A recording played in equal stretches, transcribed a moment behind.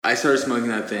I started smoking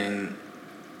that thing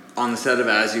on the set of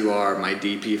As You Are. My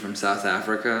DP from South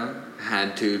Africa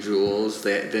had 2 Juuls.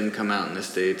 They didn't come out in the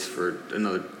States for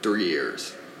another 3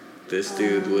 years. This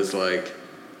dude was like,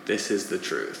 this is the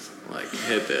truth. Like,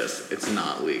 hit this. It's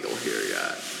not legal here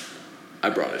yet.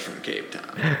 I brought it from Cape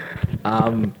Town.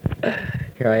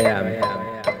 Here I am.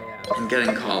 I'm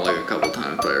getting called like a couple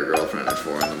times by your girlfriend at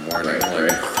 4 in the morning.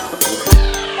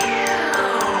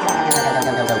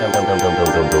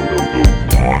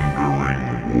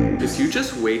 Did you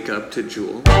just wake up to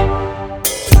Juul?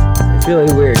 It's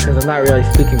really weird because I'm not really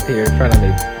speaking to you in front of me,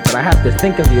 but I have to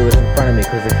think of you as in front of me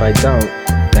because if I don't,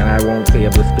 then I won't be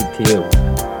able to speak to you.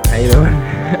 How you doing?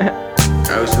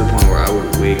 I was to the point where I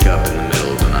would wake up in the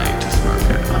middle of the night to smoke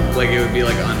it. Like it would be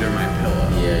like under my pillow.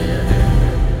 Yeah.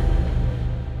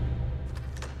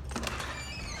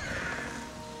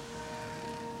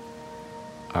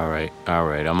 All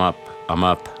right. I'm up.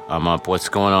 What's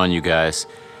going on, you guys?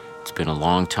 It's been a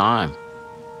long time.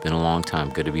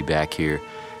 Good to be back here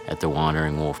at the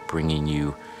Wandering Wolf, bringing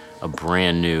you a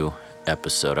brand new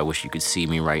episode. I wish you could see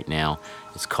me right now.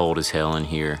 It's cold as hell in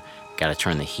here. Got to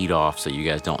turn the heat off so you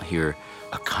guys don't hear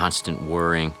a constant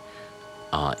whirring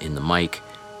in the mic.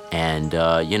 And,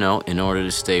 in order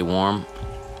to stay warm,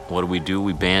 what do?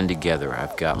 We band together.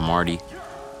 I've got Marty,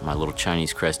 my little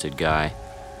Chinese crested guy,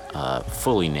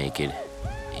 fully naked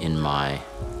in my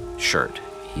shirt.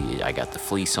 I got the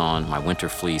fleece on, my winter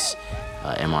fleece,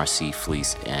 MRC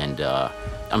fleece, and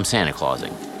I'm Santa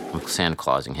Clausing. I'm Santa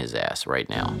Clausing his ass right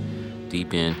now,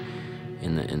 deep in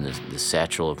the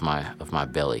satchel of my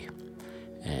belly,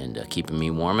 and keeping me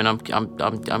warm, and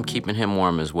I'm keeping him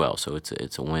warm as well. So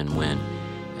it's a win-win,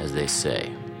 as they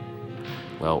say.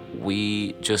 Well,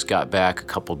 we just got back a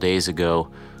couple days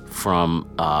ago from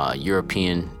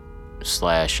European /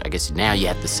 I guess now you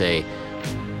have to say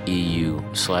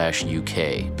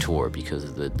EU/UK tour because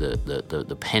of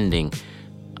the pending,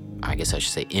 I guess I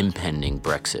should say impending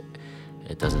Brexit.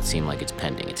 It doesn't seem like it's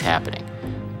pending, it's happening.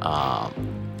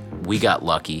 We got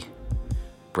lucky.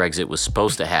 Brexit was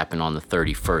supposed to happen on the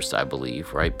 31st, I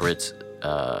believe, right, Brits,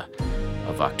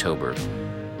 of October.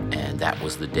 And that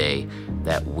was the day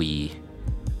that we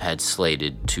had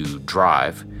slated to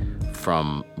drive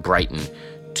from Brighton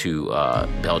to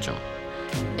Belgium.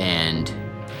 And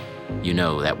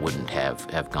that wouldn't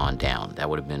have gone down. That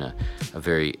would have been a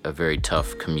very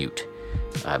tough commute,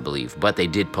 I believe. But they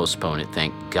did postpone it,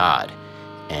 thank God.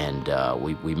 And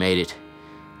we made it,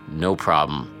 no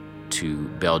problem, to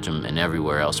Belgium and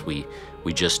everywhere else we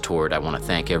just toured. I want to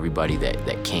thank everybody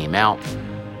that came out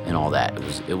and all that.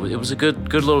 It was a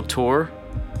good little tour,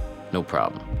 no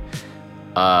problem.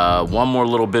 One more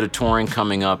little bit of touring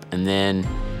coming up, and then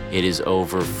it is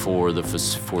over for the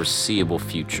foreseeable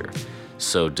future.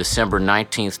 So December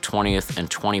 19th, 20th, and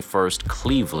 21st,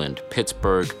 Cleveland,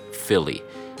 Pittsburgh, Philly.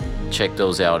 Check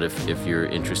those out if you're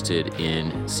interested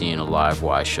in seeing a live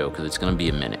Y show, because it's going to be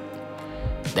a minute.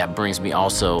 That brings me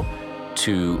also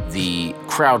to the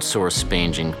crowdsource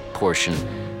spanging portion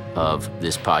of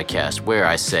this podcast, where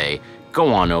I say,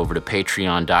 go on over to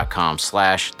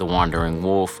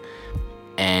patreon.com/thewanderingwolf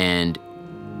and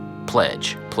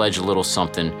pledge a little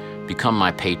something. Become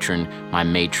my patron, my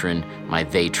matron, my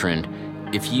vatron.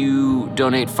 If you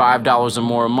donate $5 or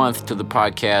more a month to the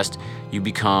podcast, you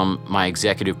become my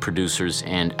executive producers,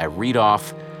 and I read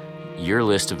off your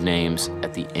list of names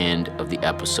at the end of the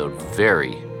episode.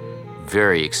 Very,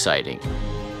 very exciting.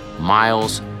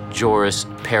 Miles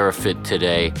Joris-Peyrafitte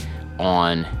today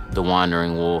on The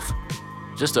Wandering Wolf.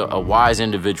 Just a wise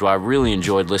individual. I really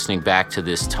enjoyed listening back to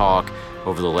this talk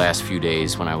over the last few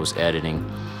days when I was editing.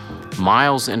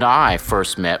 Miles and I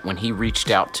first met when he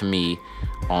reached out to me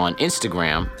on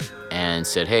Instagram and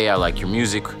said, hey, I like your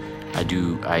music. I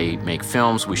make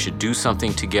films. We should do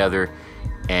something together.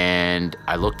 And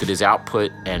I looked at his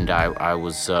output and I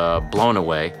was blown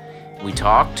away. We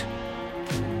talked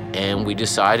and we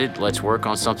decided, let's work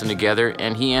on something together.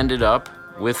 And he ended up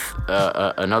with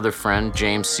another friend,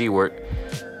 James Seward,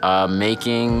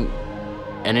 making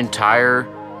an entire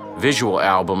visual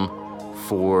album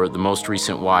for the most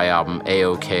recent Y album,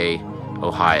 A-OK,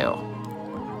 Ohio.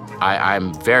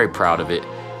 I'm very proud of it.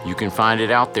 You can find it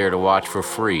out there to watch for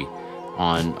free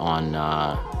on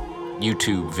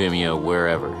YouTube, Vimeo,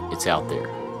 wherever. It's out there.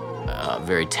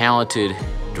 Very talented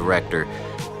director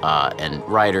and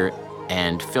writer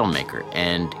and filmmaker.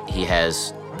 And he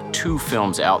has 2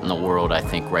 films out in the world, I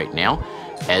think, right now.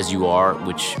 As You Are,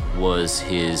 which was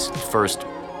his first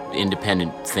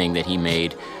independent thing that he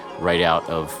made right out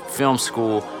of film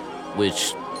school,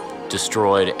 which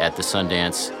destroyed at the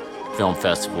Sundance Film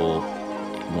Festival,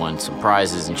 won some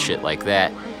prizes and shit like that.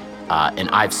 And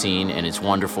I've seen, and it's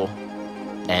wonderful.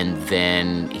 And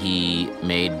then he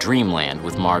made Dreamland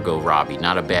with Margot Robbie.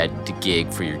 Not a bad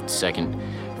gig for your second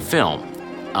film.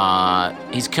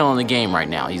 He's killing the game right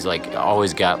now. He's like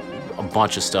always got a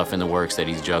bunch of stuff in the works that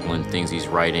he's juggling, things he's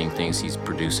writing, things he's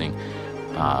producing.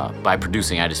 By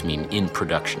producing, I just mean in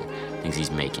production, things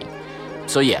he's making.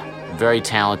 So yeah, very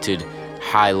talented,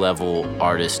 high-level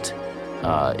artist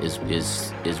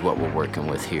is what we're working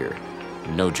with here.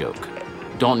 No joke.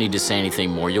 Don't need to say anything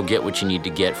more. You'll get what you need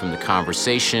to get from the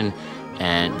conversation,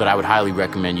 but I would highly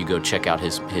recommend you go check out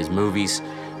his movies.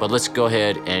 But let's go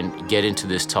ahead and get into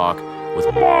this talk with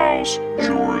Miles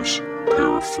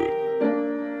Joris-Peyrafitte.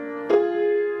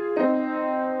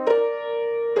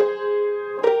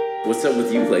 What's up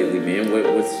with you lately, man?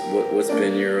 What's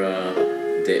been your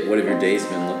day? What have your days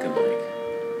been looking like?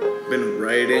 Been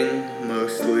writing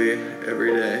mostly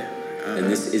every day.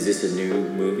 And is this a new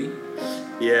movie?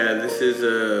 Yeah, this is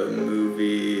a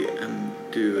movie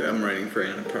I'm writing for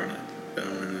Annapurna. That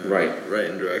I'm gonna write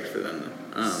and direct for them.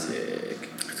 Sick.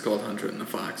 It's called Hunter and the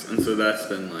Fox, and so that's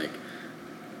been like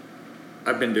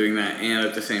I've been doing that, and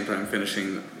at the same time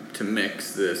finishing to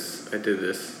mix this. I did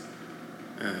this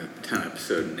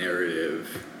 10-episode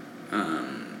narrative,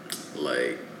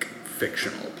 like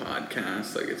fictional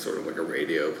podcast. Like it's sort of like a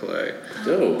radio play.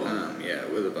 Dope. Yeah,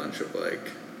 with a bunch of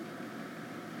like.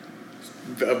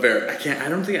 I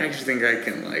don't think I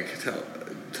can like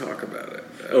talk about it.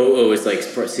 It's like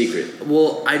secret.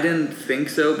 Well, I didn't think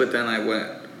so, but then I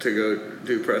went to go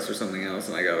do press or something else,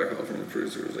 and I got a call from a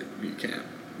producer who was like, "You can't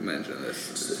mention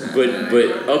this." But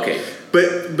okay.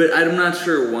 But I'm not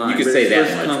sure why. You could say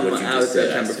that much. What you just said.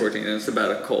 September 14th, and it's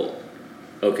about a cult.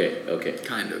 Okay.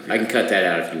 Kind of. Yeah. I can cut that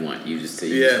out if you want. You just say.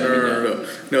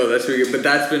 No. That's really good. But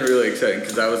that's been really exciting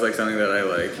because that was like something that I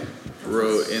like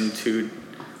wrote in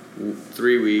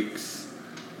 3 weeks,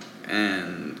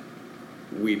 and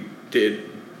we did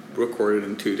record it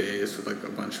in 2 days with like a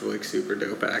bunch of like super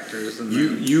dope actors. And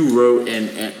you wrote and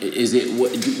is it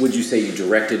would you say you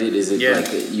directed it? Is it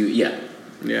like you? Yeah.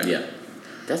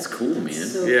 That's cool, man.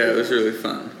 It was really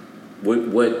fun.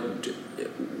 What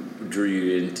drew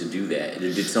you in to do that?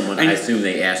 Did someone? I assume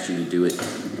they asked you to do it.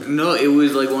 No, it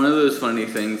was like one of those funny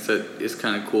things that is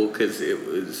kind of cool because it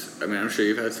was. I mean, I'm sure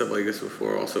you've had stuff like this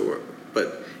before, also,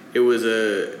 but. It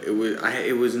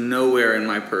was nowhere in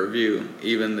my purview,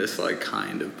 even this like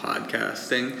kind of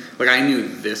podcasting. Like I knew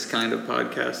this kind of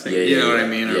podcasting, you know what I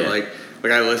mean? Or like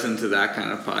I listened to that kind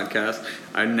of podcast.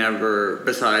 I never,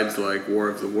 besides like War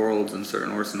of the Worlds and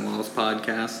certain Orson Welles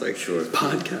podcasts, like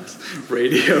podcast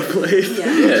radio plays.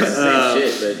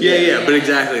 Same shit. But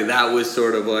exactly, that was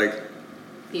sort of like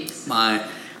my.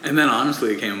 And then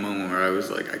honestly, it came a moment where I was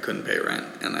like, I couldn't pay rent,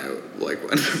 and I like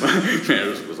went to my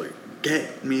manager was like,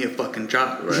 get me a fucking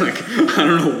job. Right. Like, I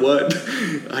don't know what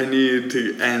I need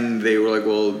to. And they were like,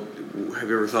 well, have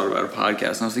you ever thought about a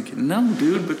podcast? And I was like, no,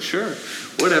 dude, but sure,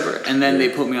 whatever. And then they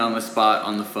put me on the spot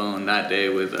on the phone that day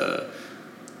with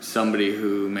somebody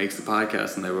who makes the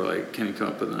podcast, and they were like, can you come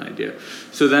up with an idea?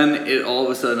 So then it all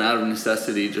of a sudden, out of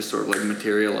necessity, just sort of like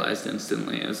materialized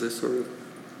instantly as this sort of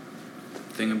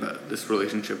thing about this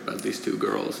relationship about these two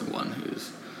girls, and one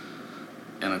who's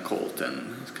in a cult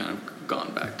and has kind of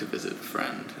gone back to visit a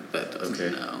friend that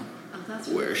doesn't know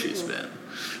where she's been.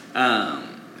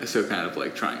 So kind of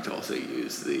like trying to also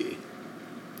use the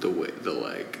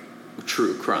like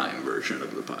true crime version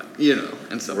of the pod,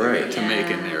 and stuff like that to make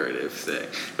a narrative thing.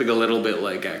 Like a little bit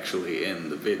like actually in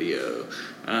the video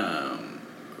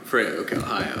for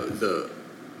Ohio, the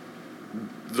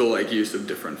like use of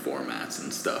different formats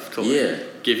and stuff to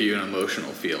like give you an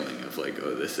emotional feeling of like,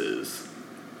 oh, this is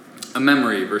a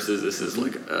memory versus this is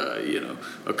like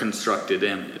a constructed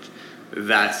image.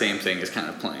 That same thing is kind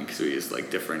of playing because we use like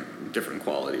different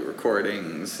quality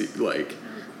recordings, like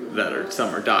that are,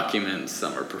 some are documents,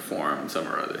 some are performed, some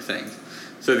are other things.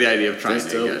 So the idea of trying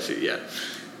to get you,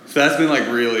 so that's been like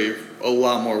really a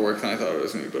lot more work than I thought it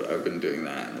was going to be, but I've been doing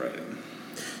that and writing.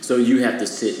 So you have to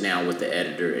sit now with the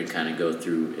editor and kind of go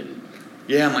through and...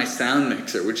 Yeah, my sound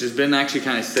mixer, which has been actually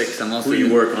kind of sick. So I'm also who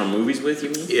you work on movies with, you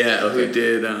mean? Yeah,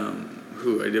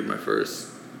 who I did my first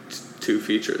 2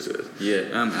 features with.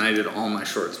 Yeah. And I did all my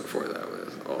shorts before that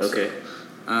with also. Okay.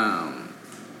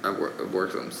 I've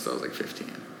worked with him since I was like 15.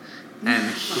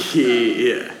 And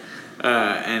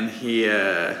he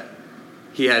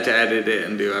had to edit it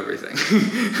and do everything,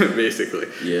 basically.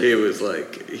 Yeah. He was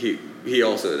like, he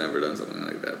also had never done something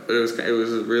like that. But it was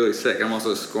really sick. I'm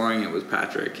also scoring it with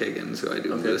Patrick Higgins, who I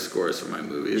do the scores for my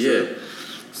movies. Yeah.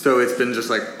 So it's been just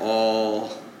like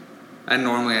all... And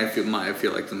normally I feel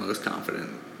like the most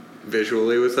confident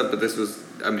visually with stuff, but this was,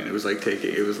 it was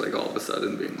like all of a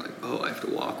sudden being like, oh, I have to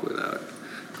walk without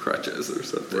crutches or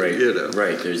something. Right. You know.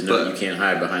 Right. There's no. You can't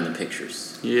hide behind the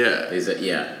pictures. Yeah. Is that?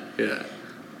 Yeah. Yeah.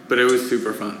 But it was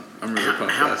super fun. I'm really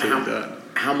pumped about that.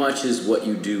 How much is what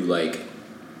you do like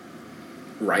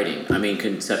writing? I mean,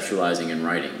 conceptualizing and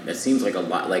writing. That seems like a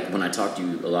lot. Like when I talk to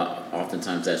you a lot,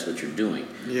 oftentimes that's what you're doing.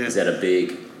 Yeah. Is that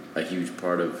a huge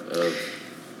part of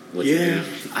what you do? Yeah,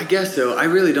 I guess so. I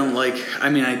really don't like. I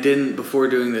mean, before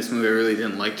doing this movie. I really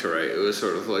didn't like to write. It was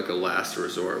sort of like a last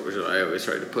resort, which I always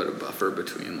tried to put a buffer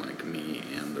between like me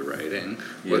and the writing.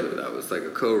 Yeah. Whether that was like a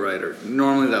co-writer.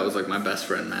 Normally, that was like my best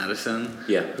friend Madison.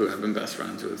 Yeah. Who I've been best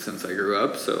friends with since I grew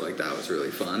up. So like that was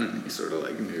really fun, and he sort of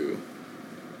like we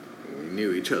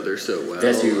knew each other so well.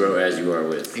 That's who you wrote As You Are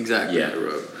with. Exactly. Yeah.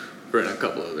 I written a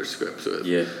couple other scripts with.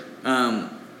 Yeah.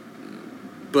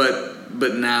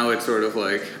 But now it's sort of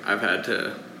like I've had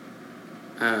to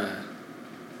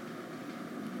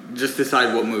just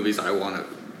decide what movies I want to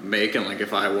make, and like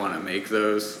if I want to make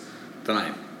those, then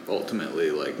I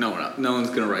ultimately like no one's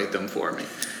gonna write them for me.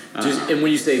 And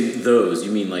when you say those,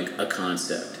 you mean like a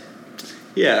concept?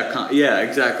 Yeah,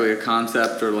 exactly. A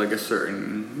concept or like a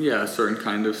certain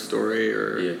kind of story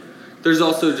or. Yeah. There's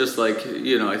also just like,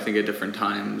 I think at different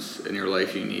times in your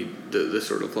life you need the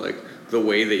sort of like the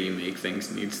way that you make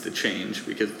things needs to change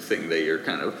because the thing that you're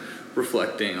kind of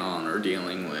reflecting on or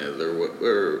dealing with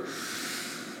or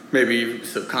maybe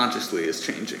subconsciously is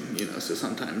changing, so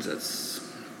sometimes that's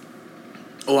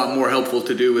a lot more helpful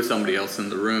to do with somebody else in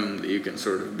the room that you can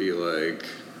sort of be like,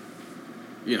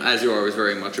 As You Are was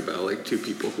very much about like two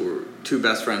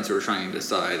best friends who are trying to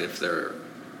decide if they're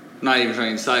not even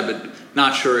trying to decide, but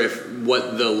not sure if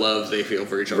what the love they feel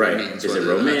for each other means. Is it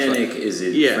romantic? Is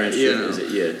it friendship? Is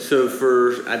it So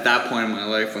at that point in my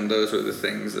life, when those were the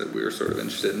things that we were sort of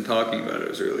interested in talking about, it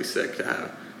was really sick to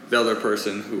have the other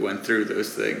person who went through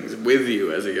those things with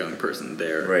you as a young person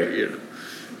there. Right.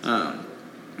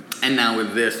 And now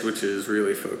with this, which is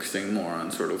really focusing more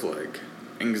on sort of like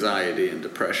anxiety and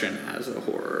depression as a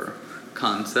horror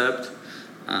concept.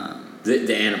 The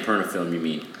Annapurna film, you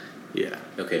mean? Yeah.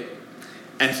 Okay.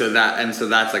 And so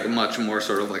that's like much more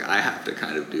sort of like I have to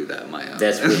kind of do that my own.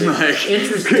 That's really like,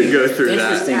 interesting. Go through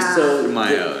interesting. that. So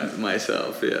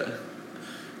myself. Yeah.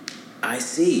 I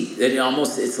see.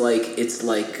 It's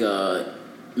like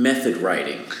method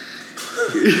writing.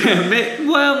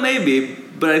 Yeah. Maybe,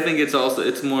 but I think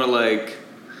it's more like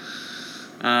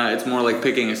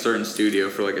picking a certain studio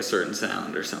for like a certain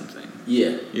sound or something.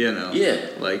 Yeah. Yeah.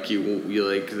 Like you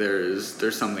like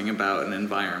there's something about an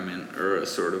environment or a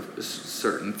sort of a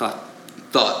certain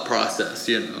thought process,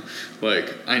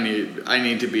 Like I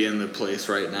need to be in the place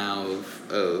right now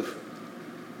of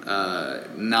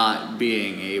not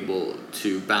being able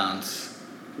to bounce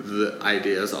the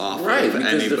ideas off of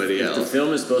anybody else. If the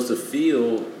film is supposed to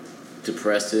feel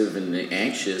depressive and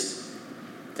anxious,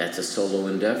 that's a solo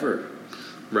endeavor.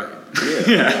 Right.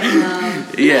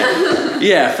 Yeah.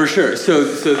 Yeah, for sure. So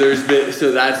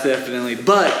that's definitely,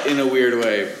 but in a weird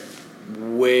way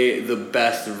the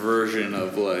best version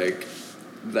of like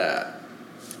that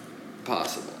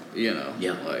possible. Yeah.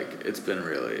 Like it's been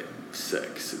really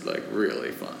sick, like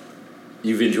really fun.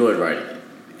 You've enjoyed writing it.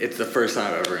 It's the first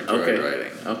time I've ever enjoyed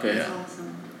writing. Okay. Yeah.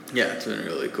 Awesome. Yeah, it's been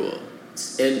really cool.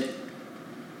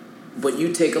 But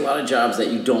you take a lot of jobs that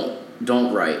you don't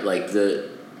write, like the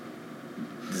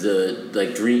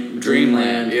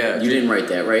Dreamland. Yeah, you didn't write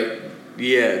that, right?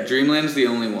 Yeah, Dreamland's the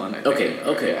only one. I think.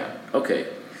 Okay.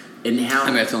 And how?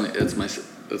 I mean,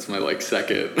 it's my like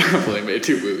second. I've only made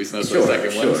 2 movies, and that's my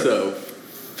second one. So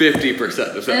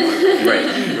 50% of that. Right.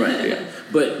 Yeah.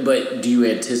 But do you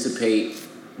anticipate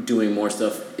doing more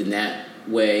stuff in that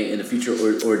way in the future,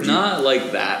 or do you... Not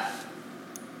like that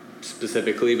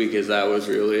specifically, because that was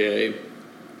really a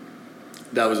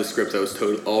script that was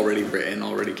already written,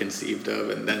 already conceived of,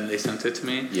 and then they sent it to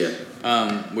me. Yeah.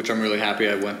 Which I'm really happy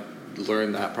I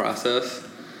learned that process.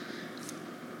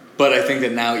 But I think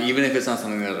that now, even if it's not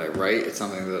something that I write, it's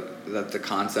something that the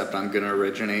concept I'm going to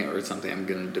originate, or it's something I'm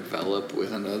going to develop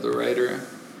with another writer.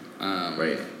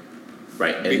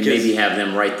 Right, and maybe have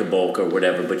them write the bulk or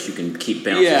whatever, but you can keep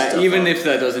bouncing stuff even off. If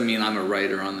that doesn't mean I'm a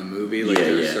writer on the movie. Like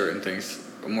there's yeah. certain things.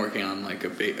 I'm working on like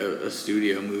a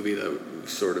studio movie that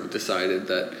sort of decided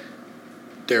that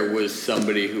there was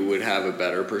somebody who would have a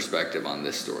better perspective on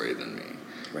this story than me.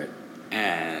 Right.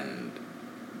 And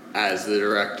as the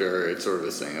director, it's sort of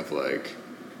this thing of like,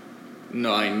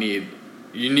 no, you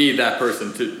need that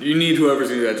person you need whoever's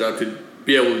going to do that job to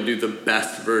be able to do the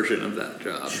best version of that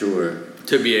job. Sure.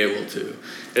 To be able to.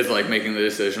 It's like making the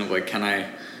decision of like, can I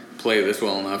play this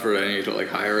well enough, or do I need to like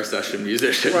hire a session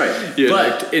musician? Right.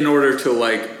 But in order to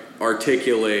like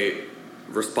articulate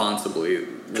responsibly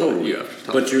Totally. you have to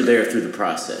talk but you're about. there through the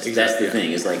process. Exactly. That's the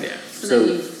thing. It's like So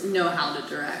then you know how to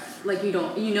direct. Like you know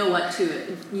what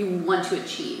you want to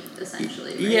achieve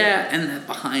essentially. Right? Yeah, and that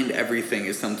behind everything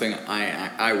is something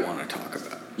I want to talk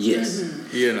about. Yes.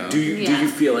 Mm-hmm. You know. Do you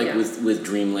feel like with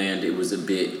Dreamland it was a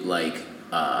bit like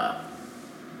like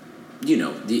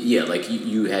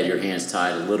you had your hands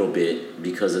tied a little bit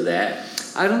because of that?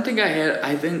 I don't think I had.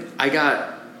 I think I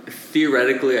got.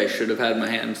 Theoretically, I should have had my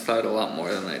hands tied a lot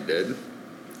more than I did,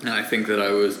 and I think that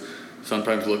I was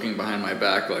sometimes looking behind my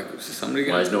back, like, is somebody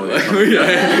going to...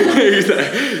 Yeah,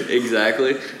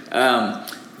 exactly.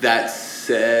 That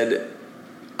said,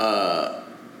 I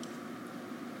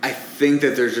think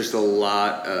that there's just a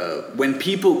lot of... When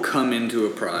people come into a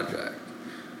project,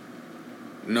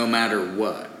 no matter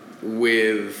what,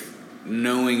 with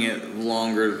knowing it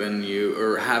longer than you,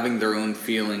 or having their own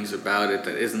feelings about it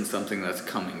that isn't something that's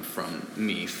coming from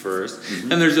me first,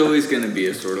 and there's always going to be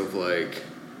a sort of like...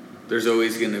 There's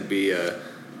always going to be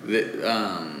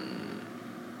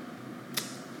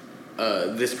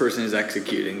this person is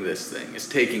executing this thing, is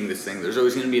taking this thing. There's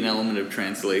always going to be an element of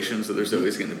translation, so there's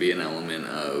always going to be an element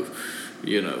of,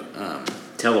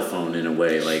 telephone in a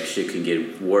way, like shit can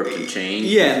get warped and changed.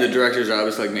 Yeah, and the director's job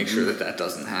is like make sure that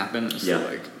doesn't happen.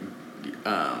 So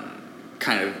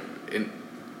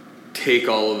take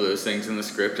all of those things in the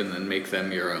script and then make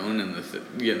them your own, and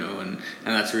and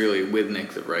that's really with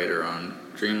Nick, the writer on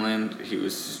Dreamland. He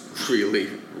was really,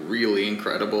 really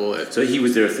incredible at... So he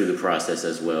was there through the process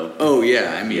as well. Oh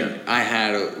yeah, I mean,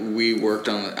 we worked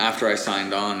on, after I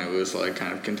signed on, it was like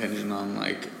kind of contingent on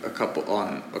like a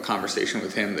conversation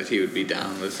with him that he would be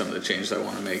down with some of the changes I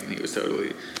want to make, and he was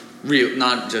totally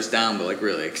not just down, but like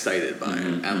really excited by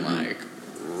it, and like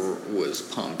was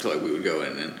pumped. Like we would go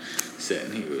in and sit,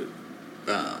 and he would,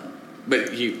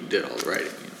 but he did all the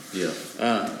writing. Yeah.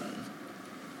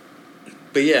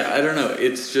 But yeah, I don't know.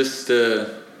 It's just,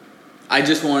 I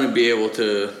just want to be able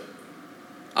to,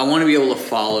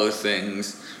 follow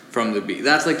things from the beat.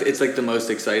 That's like, it's like the most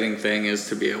exciting thing is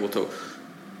to be able to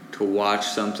watch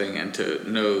something and to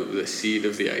know the seed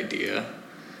of the idea.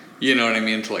 You know what I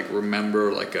mean? To like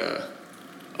remember like a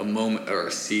moment or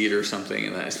a seed or something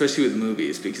in that, especially with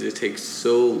movies, because it takes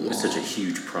so long. It's such a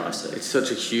huge process. It's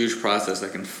such a huge process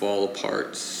that can fall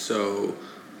apart so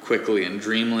quickly, and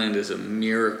Dreamland is a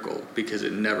miracle because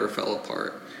it never fell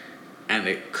apart, and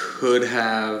it could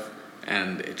have,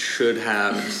 and it should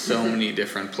have in so many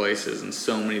different places and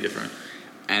so many different,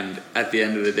 and at the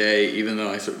end of the day, even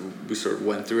though we sort of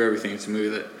went through everything, it's a movie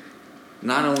that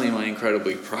not only am I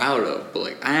incredibly proud of, but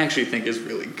like I actually think is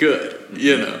really good,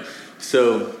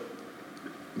 so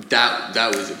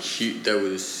that was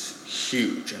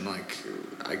huge, and like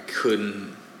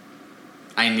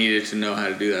I needed to know how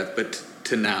to do that, but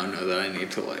to now know that I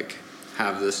need to like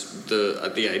have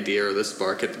the idea or the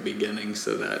spark at the beginning,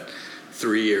 so that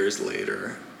 3 years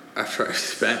later, after I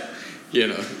spent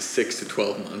 6 to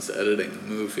 12 months editing a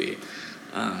movie,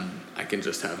 I can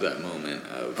just have that moment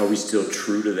of... Are we still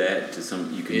true to that? To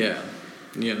some you can... Yeah,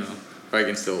 I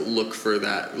can still look for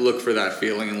that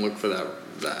feeling and look for that.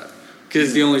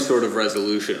 Because the only sort of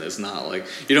resolution is not like,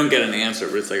 you don't get an answer,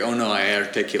 but it's like, oh no, I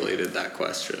articulated that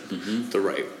question the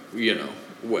right,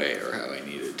 way or how I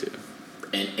needed to.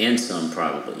 And some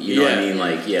probably, you know what I mean?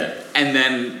 Like, And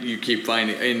then you keep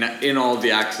finding, in all the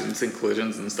accidents and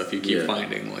collisions and stuff, you keep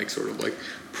finding like sort of like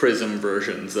prism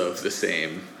versions of the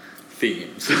same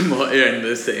themes and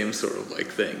the same sort of like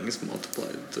things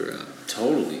multiplied throughout.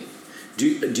 Totally. Do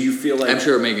you feel like... I'm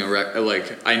sure making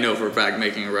I know for a fact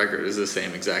making a record is the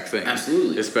same exact thing.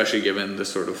 Absolutely. Especially given the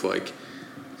sort of like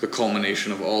the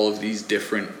culmination of all of these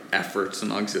different efforts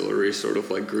and auxiliary sort of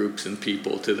like groups and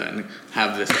people to then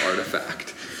have this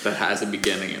artifact that has a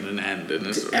beginning and an end. And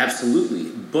Absolutely.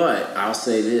 But I'll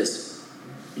say this,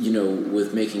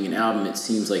 with making an album, it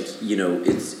seems like,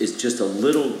 it's just a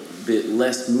little bit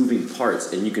less moving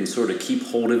parts, and you can sort of keep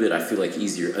hold of it, I feel like,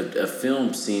 easier. A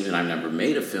film seems, and I've never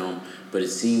made a film, but it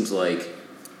seems like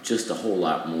just a whole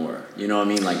lot more. You know what I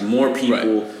mean? Like more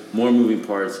people, more moving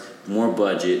parts, more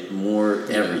budget, more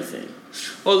everything.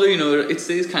 Although, it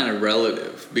stays kind of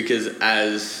relative, because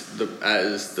as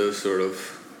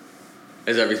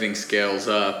everything scales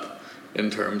up in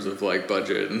terms of like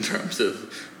budget, in terms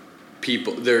of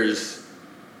people,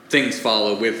 things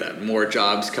follow with that. More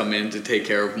jobs come in to take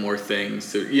care of more things.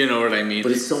 So, you know what I mean?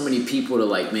 But it's so many people to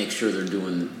like make sure they're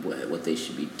doing what they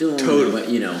should be doing.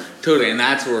 Totally. Totally. And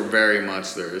that's where very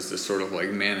much there is this sort of like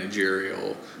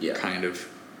managerial kind of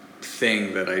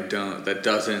thing that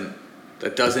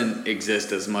doesn't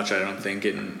exist as much, I don't think,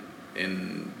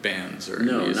 in bands or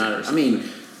music. I mean,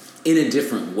 in a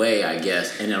different way, I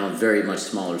guess, and on a very much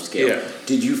smaller scale. Yeah.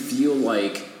 Did you feel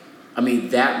like, I mean,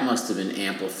 that must have been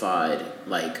amplified,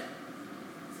 like,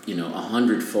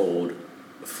 100-fold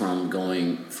from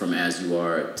going from As You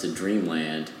Are to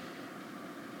Dreamland,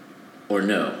 or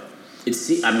no? I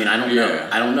mean, I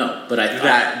don't know, but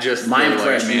my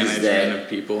impression is that of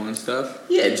people and stuff.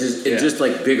 Yeah, just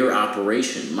like bigger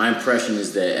operation. My impression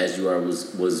is that As You Are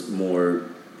was more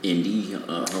indie.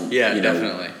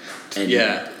 Definitely.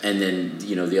 And then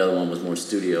the other one was more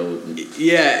studio.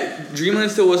 Yeah, Dreamland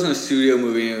still wasn't a studio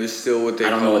movie. It was still what they. I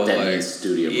don't know what that means.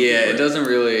 Studio movie. Yeah, it doesn't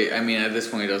really. I mean, at this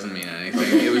point, it doesn't mean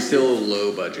anything. It was still a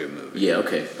low budget movie. Yeah.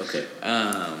 Okay.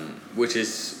 Which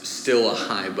is still a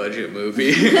high budget movie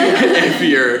if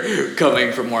you're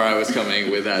coming from where I was coming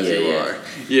with As You Are,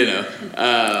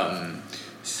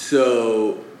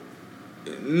 So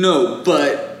no,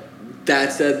 but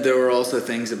that said, there were also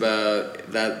things about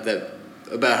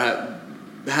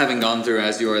having gone through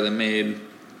As You Are that made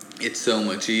it so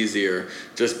much easier,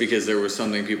 just because there was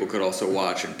something people could also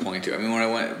watch and point to. I mean, when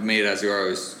I made As You Are, I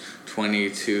was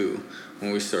 22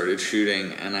 when we started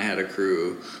shooting, and I had a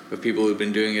crew of people who'd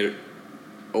been doing it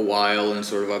a while in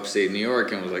sort of upstate New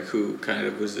York, and was like, who kind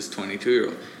of was this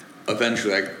 22-year-old?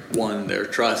 Eventually, I won their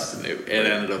trust, and it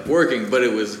ended up working, but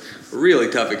it was a really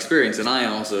tough experience, and I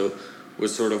also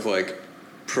was sort of like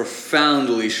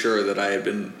profoundly sure that I had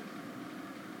been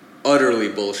utterly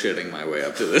bullshitting my way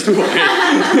up to this point.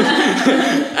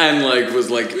 And there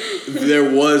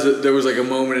was like a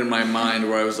moment in my mind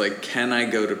where I was like, can I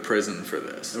go to prison for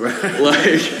this?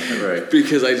 Right.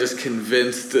 Because I just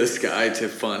convinced this guy to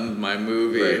fund my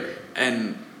movie. Right.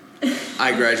 And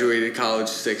I graduated college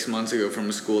 6 months ago from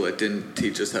a school that didn't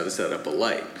teach us how to set up a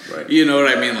light. Right. You know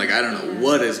what I mean? Like, I don't know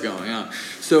what is going on.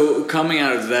 So coming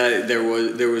out of that, there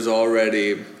was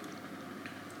already,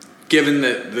 given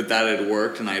that had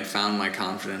worked and I had found my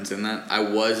confidence in that, I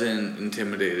wasn't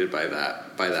intimidated by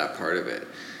that part of it,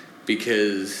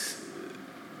 because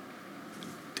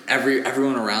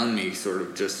everyone around me sort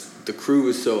of just, the crew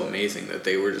was so amazing that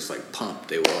they were just like pumped.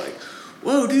 They were like,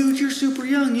 whoa, dude, you're super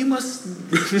young. You must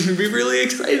be really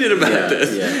excited about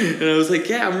this. Yeah. And I was like,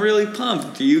 yeah, I'm really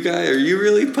pumped. Are you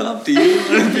really pumped? Do you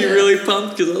want to be really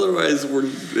pumped? Because otherwise,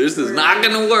 this is not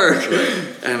going to work.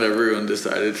 Right. And everyone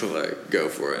decided to go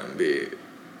for it and be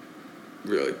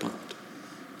really pumped.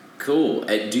 Cool.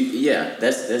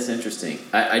 That's interesting.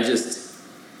 I just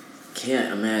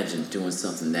can't imagine doing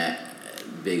something that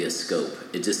big a scope.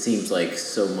 It just seems like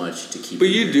so much to keep. But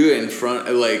you do it in front,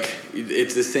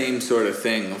 it's the same sort of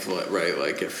thing of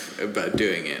about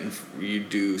doing it. And you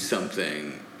do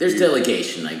something. There's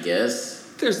delegation, I guess.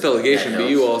 There's delegation, but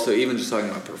you also, even just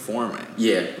talking about performing.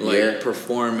 Yeah.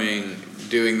 Performing,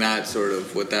 doing that sort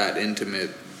of, what that intimate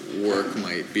work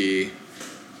might be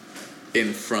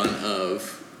in front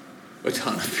of a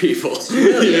ton of people.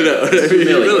 You know what I mean?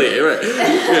 Humiliate, right.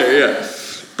 Yeah.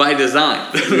 By design.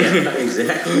 Yeah,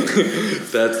 exactly.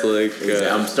 That's like...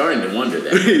 I'm starting to wonder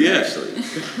that, actually.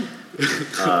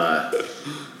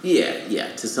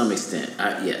 Yeah, to some extent.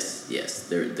 Yes,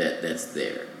 that's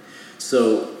there.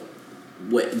 So,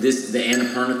 the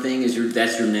Annapurna thing,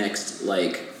 that's your next,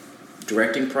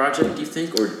 directing project, do you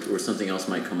think? Or something else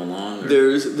might come along? Or?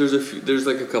 There's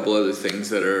a couple other things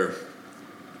that are...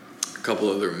 A couple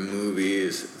other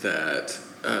movies that...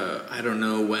 I don't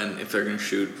know if they're gonna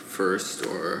shoot first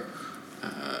or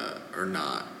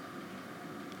not.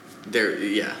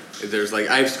 There's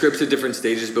I have scripts at different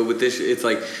stages, but with this, it's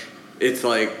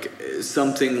like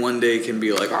something one day can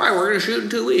be like, all right, we're gonna shoot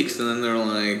in 2 weeks, and then they're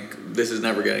like, this is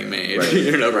never getting made. Right.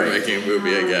 You're never making a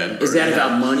movie again. Is that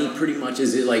about money, pretty much?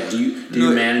 Is it like, do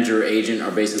your manager or agent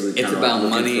are basically kind of about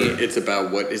money? It's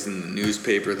about what is in the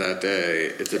newspaper that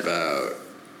day.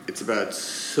 It's about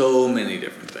so many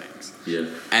different things. Yeah.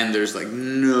 And there's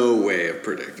no way of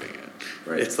predicting it.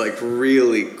 Right. It's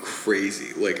really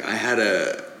crazy. We had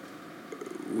a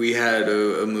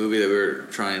movie that we were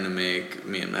trying to make.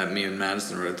 Me and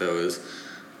Madison wrote that was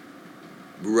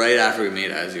right after we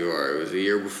made As You Are. It was a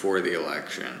year before the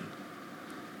election,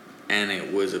 and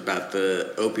it was about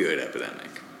the opioid epidemic.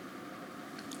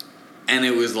 And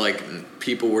it was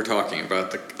people were talking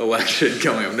about the election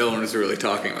coming up. No one was really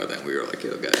talking about that. And we were like,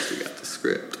 yo, guys, we got the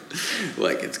script.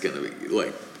 It's going to be,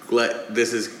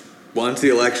 once the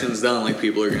election's done,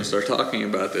 people are going to start talking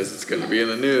about this. It's going to be in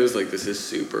the news. This is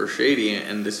super shady.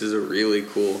 And this is a really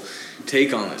cool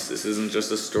take on this. This isn't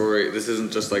just a story. This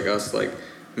isn't just us,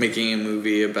 making a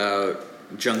movie about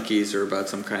junkies or about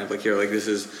some kind of, this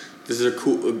is a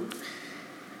cool...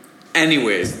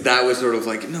 Anyways, that was sort of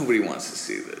nobody wants to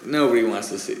see this. Nobody wants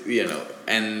to see,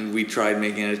 and we tried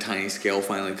making it a tiny scale,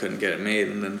 finally couldn't get it made,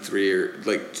 and then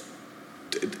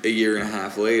a year and a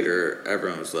half later,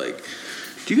 everyone was like,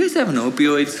 do you guys have an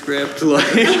opioid script?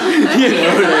 Like, you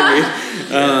know what I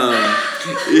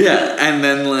mean? Yeah, and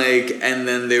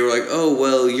then they were like, oh,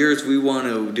 well, we want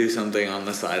to do something on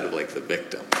the side of, like, the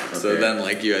victim. Okay. So then,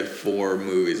 like, you had 4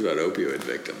 movies about opioid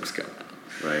victims come out.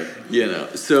 Right. You know,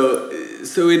 so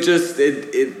it just,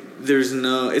 there's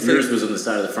no... It's yours like, was on the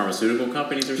side of the pharmaceutical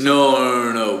companies or something?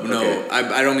 No. Okay.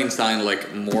 I don't mean signed,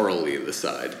 like, morally the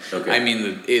side. Okay. I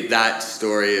mean, that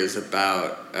story is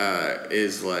about,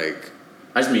 is, like...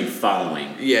 I just mean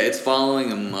following. Yeah, it's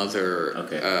following a mother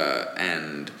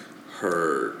and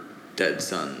her dead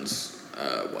son's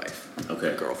wife.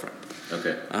 Okay. Girlfriend.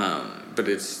 Okay. But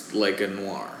it's like a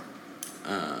noir.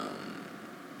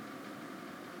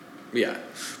 Yeah.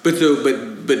 But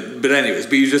anyways,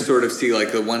 but you just sort of see,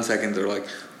 like, the 1 second they're like,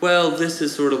 well, this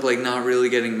is sort of, like, not really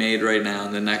getting made right now,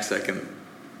 and the next second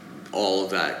all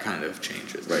of that kind of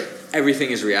changes. Right.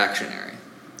 Everything is reactionary.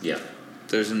 Yeah.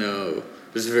 There's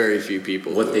very few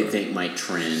people. What they think might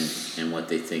trend and what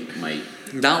they think might...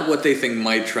 Not what they think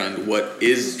might trend, what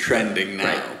is trending now.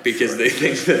 Right. Because they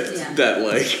think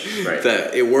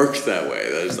that it works that way.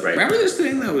 That is like, remember this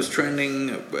thing that was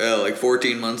trending like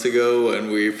 14 months ago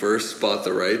when we first bought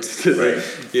the rights to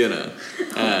you know.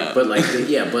 But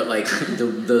the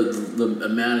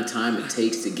amount of time it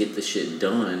takes to get the shit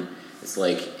done, it's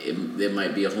like there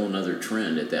might be a whole nother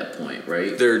trend at that point,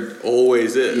 right? There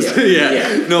always is.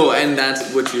 Yeah. No, and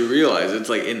that's what you realize. It's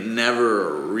like it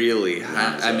never really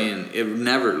it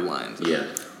never lines up. Yeah.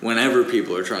 Whenever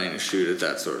people are trying to shoot at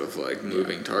that sort of like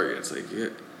moving target, it's like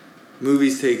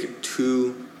movies take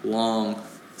too long.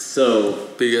 So,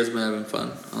 but you guys been having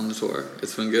fun on the tour?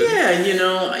 It's been good? Yeah,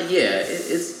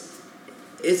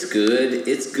 it's good.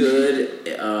 It's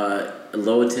good.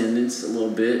 Low attendance a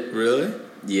little bit. Really?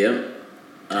 Yep.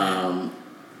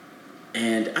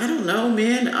 And I don't know,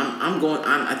 man.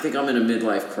 I think I'm in a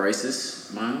midlife crisis,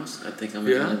 Miles. I think I'm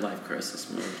in a midlife crisis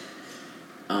mode.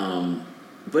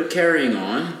 But carrying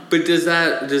on. But does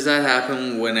that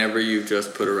happen whenever you've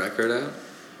just put a record out?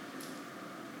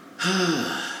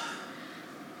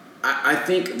 I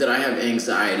think that I have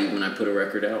anxiety when I put a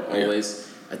record out, always.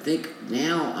 Yeah. I think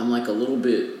now I'm like a little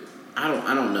bit... I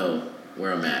don't know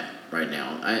where I'm at right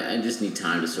now. I just need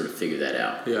time to sort of figure that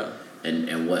out. Yeah.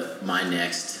 And what my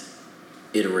next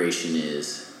iteration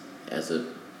is as a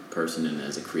person and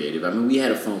as a creative. I mean, we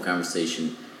had a phone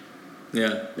conversation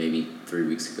maybe 3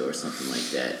 weeks ago or something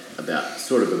like that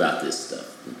about this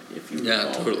stuff, if you recall.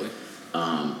 Yeah, totally.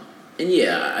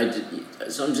 And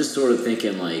so I'm just sort of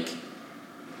thinking like,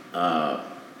 I'm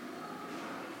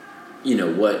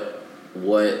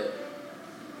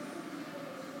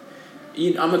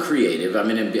a creative. I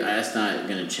mean, that's not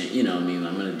going to change. I'm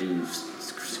going to do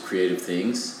creative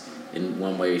things in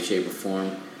one way, shape, or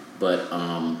form. But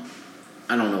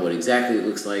I don't know what exactly it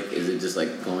looks like. Is it just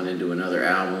like going into another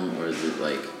album, or is it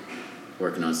like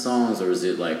working on songs, or is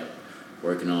it like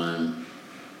working on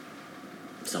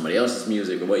somebody else's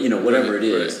music, or whatever it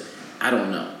is? Right. I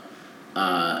don't know.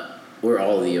 We're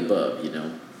all of the above,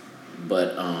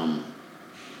 But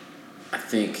I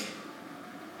think.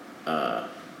 I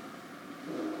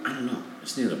don't know. I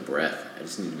just need a breath. I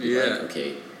just need to be like,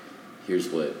 okay, here's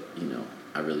what,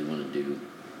 I really want to do.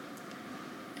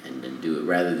 And then do it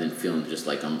rather than feeling just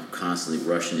like I'm constantly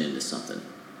rushing into something.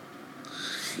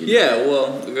 Yeah,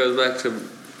 well, it goes back to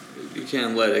you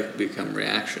can't let it become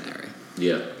reactionary.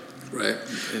 Yeah. Right?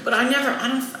 But I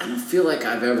don't feel like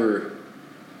I've ever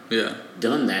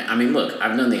done that. I mean, look,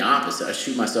 I've done the opposite. I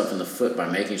shoot myself in the foot by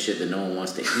making shit that no one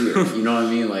wants to hear. You know what I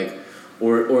mean? Like,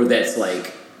 or that's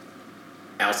like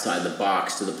outside the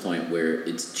box to the point where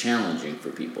it's challenging for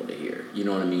people to hear. You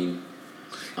know what I mean?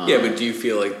 But do you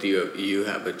feel like you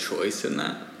have a choice in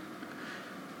that?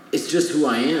 It's just who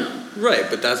I am. Right,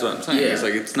 but that's what I'm saying. Yeah. It's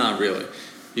like it's not really.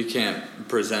 You can't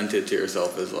present it to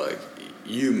yourself as like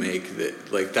you make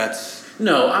that. Like that's.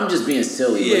 No, I'm just being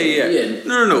silly. Yeah.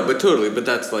 No, but totally. But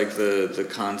that's like the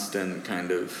constant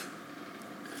kind of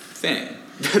thing.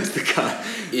 That's the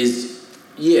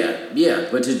Yeah.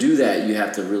 But to do that, you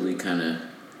have to really kind of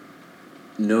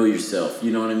know yourself.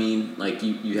 You know what I mean? Like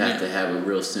you have to have a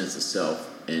real sense of self.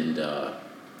 And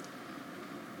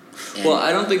well,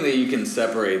 I don't think that you can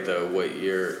separate though what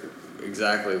you're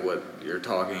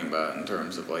talking about in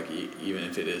terms of like even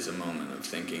if it is a moment of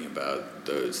thinking about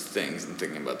those things and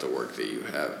thinking about the work that you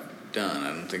have done. I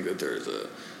don't think that there's a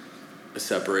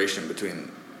separation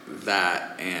between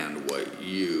that and what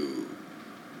you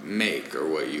make or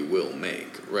what you will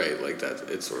make, right? Like that,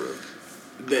 it's sort of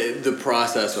the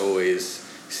process always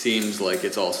seems like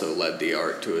it's also led the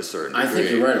art to a certain degree. I think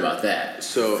you're right about that.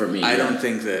 So for me, I don't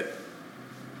think that.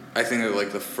 I think that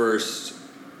like the first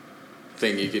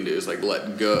thing you can do is like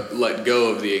let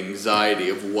go of the anxiety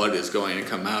of what is going to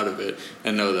come out of it,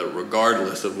 and know that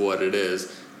regardless of what it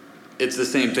is, it's the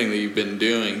same thing that you've been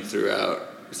doing throughout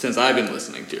since I've been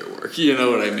listening to your work. You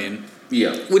know what I mean?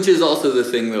 Yeah. Which is also the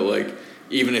thing that, like,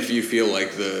 even if you feel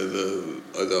like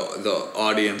the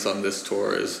audience on this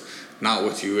tour is not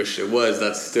what you wish it was,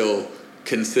 that's still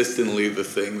consistently the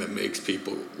thing that makes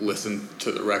people listen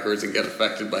to the records and get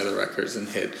affected by the records and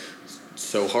hit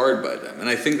so hard by them. And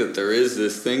I think that there is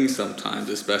this thing sometimes,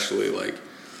 especially like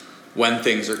when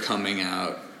things are coming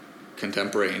out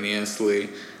contemporaneously,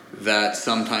 that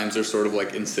sometimes their sort of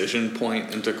like incision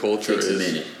point into culture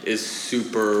is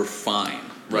super fine,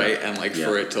 right? Yeah. And like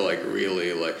for it to like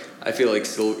really like, I feel like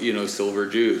Silver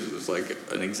Jews was like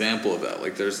an example of that.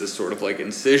 Like there's this sort of like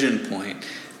incision point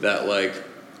that like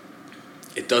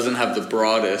it doesn't have the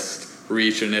broadest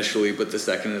reach initially, but the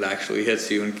second it actually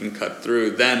hits you and can cut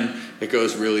through, then it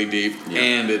goes really deep,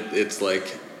 and it's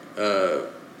like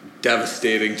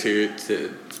devastating to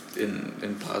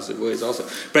in positive ways also.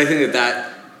 But I think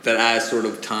that as sort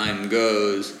of time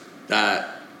goes,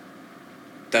 that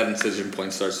incision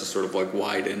point starts to sort of like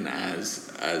widen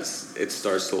as it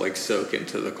starts to like soak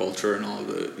into the culture and all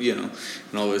the and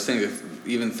all those things. If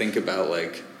you even think about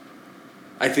like,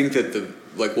 I think that the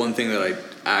like one thing that I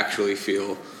actually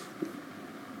feel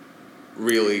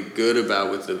really good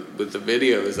about with the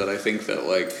video is that I think that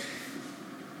like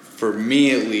for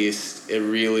me at least it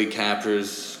really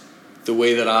captures the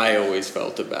way that I always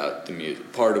felt about the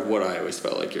music, part of what I always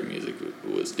felt like your music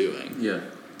was doing. Yeah.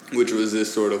 Which was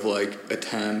this sort of like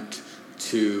attempt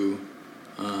to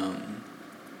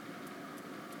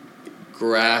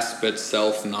grasp at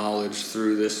self-knowledge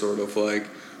through this sort of like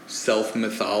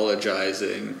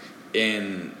self-mythologizing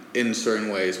in certain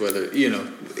ways, whether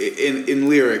in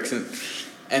lyrics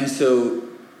and so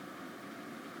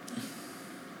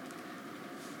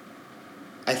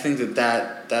I think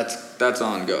that's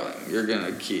ongoing. You're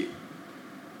gonna keep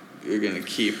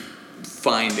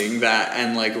finding that,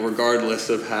 and like regardless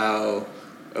of how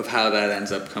that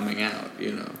ends up coming out,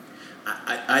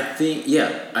 I think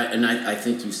I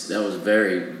think that was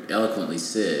very eloquently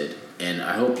said, and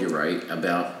I hope you're right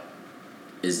about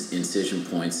is incision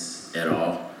points at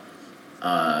all.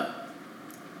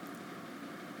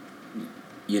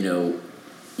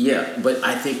 But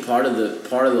I think part of the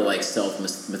like self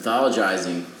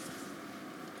mythologizing,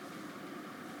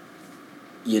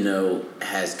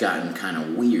 has gotten kind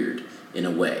of weird in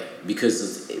a way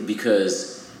because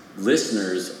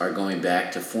listeners are going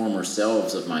back to former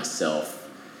selves of myself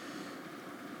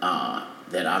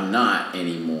that I'm not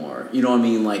anymore. You know what I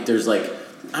mean? Like there's like,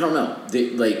 I don't know,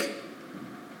 like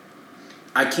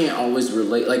I can't always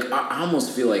relate. Like I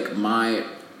almost feel like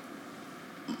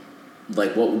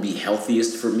what would be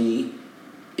healthiest for me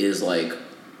is like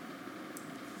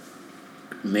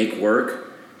make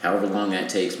work, however long that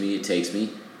takes me,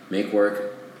 make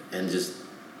work and just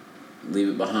leave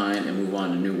it behind and move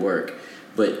on to new work.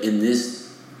 But in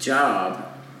this job,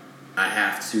 I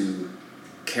have to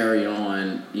carry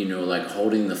on, like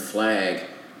holding the flag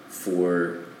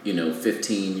for,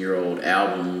 15-year-old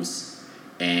albums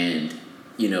and,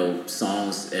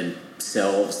 songs and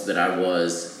selves that I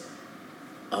was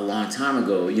a long time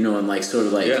ago, and like sort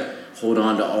of like hold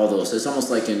on to all those. It's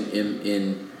almost like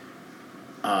in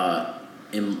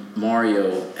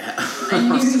Mario.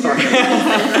 I'm sorry.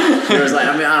 There was like,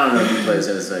 I don't know if you play this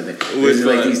or something. There's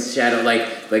like these shadow,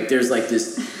 like there's like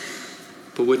this.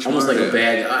 But which almost Mario? Like a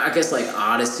bad, I guess like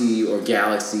Odyssey or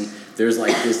Galaxy. There's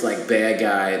like this like bad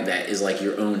guy that is like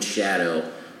your own shadow,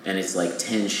 and it's like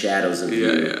 10 shadows of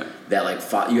you that like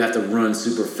you have to run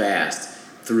super fast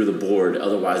through the board,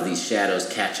 otherwise these shadows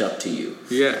catch up to you.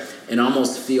 Yeah. And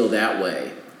almost feel that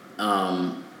way.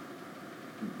 That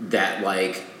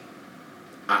like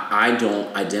I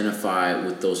don't identify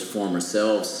with those former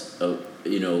selves of,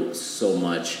 so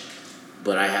much,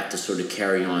 but I have to sort of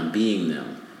carry on being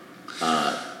them.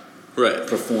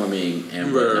 Performing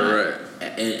and whatnot. Right.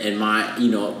 And my,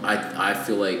 I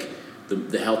feel like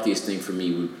the healthiest thing for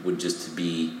me would just to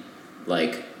be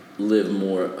like live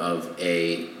more of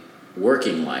a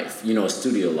working life, a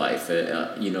studio life,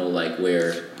 like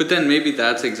where. But then maybe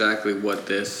that's exactly what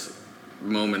this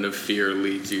moment of fear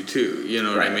leads you to, you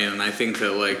know what I mean? And I think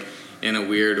that like in a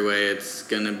weird way, it's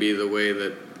gonna be the way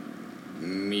that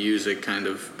music kind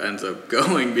of ends up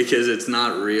going, because it's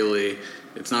not really.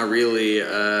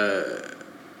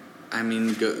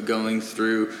 Going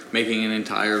through making an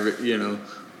entire,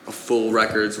 a full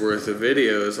record's worth of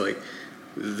videos, like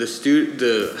the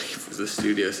studio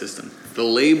system, the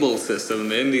label system,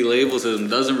 the indie label system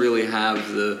doesn't really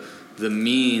have the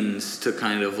means to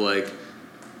kind of like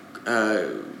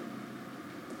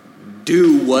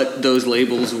do what those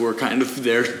labels were kind of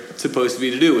there supposed to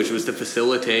be to do, which was to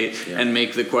facilitate and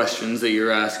make the questions that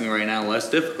you're asking right now less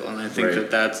difficult. And I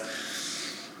think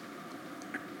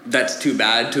that's too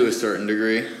bad to a certain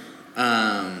degree.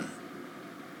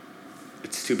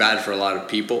 It's too bad for a lot of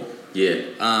people. Yeah.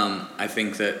 I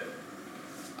think that,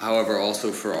 however,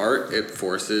 also for art, it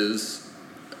forces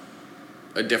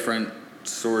a different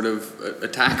sort of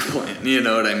attack plan. You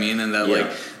know what I mean? And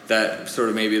that that sort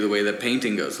of maybe the way that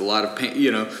painting goes. A lot of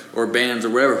or bands or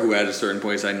whatever who at a certain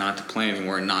point decide not to play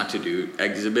anymore, not to do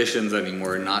exhibitions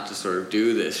anymore, not to sort of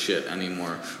do this shit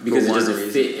anymore. Because it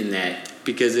doesn't fit in that.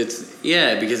 Because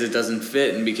because it doesn't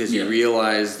fit, and because you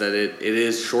realize that it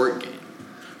is short game.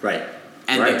 Right.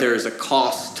 And that there's a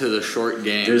cost to the short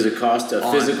game. There's a cost, a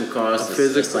physical cost,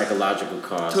 a psychological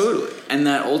cost. Totally. And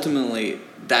that ultimately,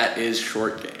 that is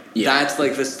short game. Yeah. That's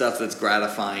like the stuff that's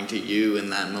gratifying to you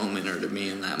in that moment, or to me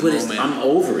in that moment. But I'm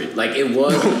over it. Like it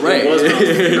was, it was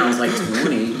when I was like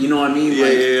 20. You know what I mean?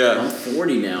 Like, I'm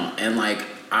 40 now, and like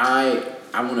I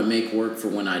want to make work for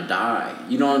when I die.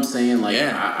 You know what I'm saying? Like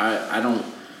I don't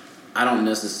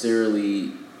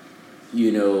necessarily,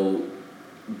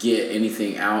 get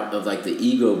anything out of like the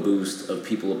ego boost of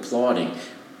people applauding.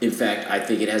 In fact, I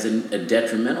think it has a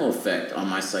detrimental effect on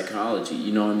my psychology.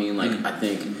 You know what I mean? Like I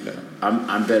think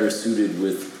I'm better suited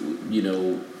with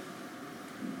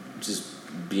just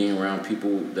being around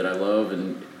people that I love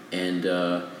and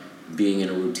being in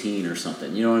a routine or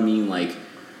something. You know what I mean? Like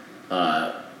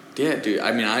yeah, dude.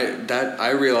 I mean,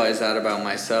 I realized that about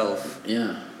myself.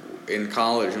 Yeah. In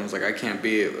college, and I was like, I can't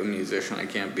be a musician. I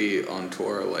can't be on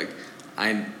tour. Like,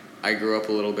 I grew up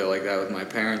a little bit like that with my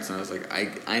parents, and I was like,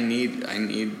 I need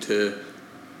to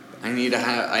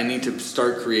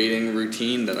start creating a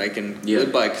routine that I can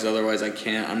live by, because otherwise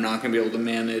I'm not gonna be able to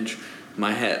manage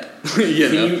my head.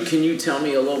 Can you tell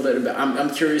me a little bit about?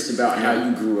 I'm curious about how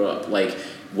you grew up. Like,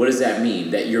 what does that mean?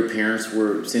 That your parents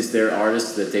were, since they're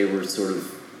artists, that they were sort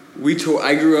of.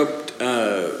 I grew up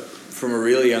from a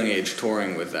really young age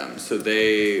touring with them, so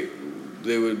they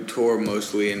would tour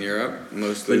mostly in Europe,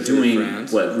 mostly through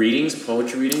France. What, readings,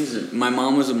 poetry readings? My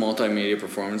mom was a multimedia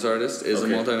performance artist, a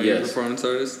multimedia performance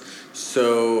artist.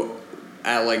 So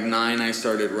at like 9, I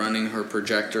started running her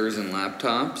projectors and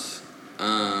laptops.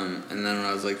 And then when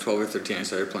I was like 12 or 13, I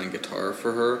started playing guitar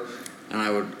for her.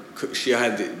 And she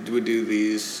would do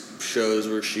these shows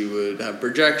where she would have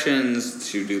projections,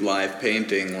 she would do live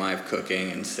painting, live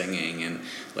cooking, and singing, and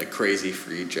like crazy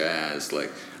free jazz.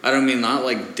 Like, I don't mean not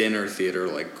like dinner theater,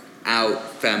 like out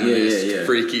feminist,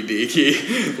 freaky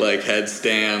deaky, like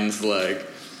headstands, like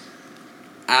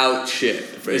out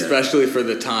shit, especially for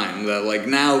the time. That like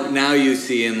now you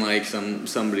see in like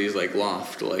somebody's like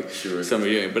loft, like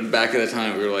somebody doing it. But back at the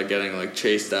time, we were like getting like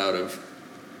chased out of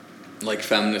like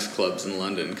feminist clubs in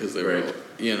London because they were,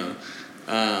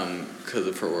 because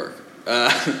of her work.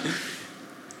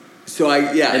 So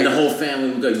and the whole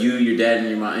family would go. You, your dad, and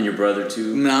your mom, and your brother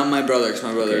too. Not my brother, because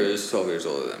my brother is 12 years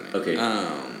older than me. Okay.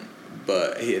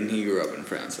 But he grew up in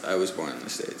France. I was born in the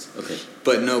States. Okay.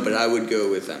 But I would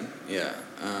go with them. Yeah.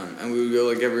 And we would go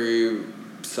like every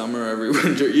summer, every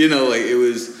winter. Like it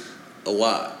was a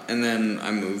lot. And then I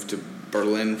moved to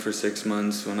Berlin for 6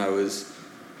 months when I was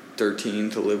 13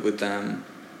 to live with them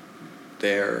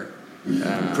there.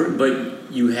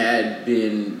 But you had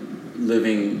been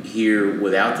living here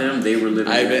without them? They were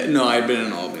living I'd been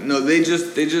in Albany. No, they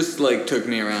just like took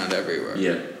me around everywhere.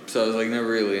 Yeah. So I was like never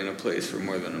really in a place for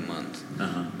more than a month.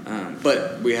 Uh-huh.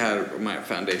 But my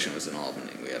foundation was in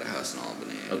Albany. We had a house in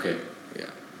Albany. Okay.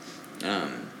 Yeah.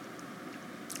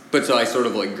 But so I sort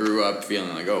of like grew up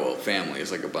feeling like, oh well, family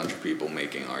is like a bunch of people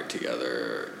making art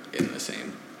together in the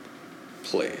same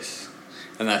place.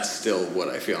 And that's still what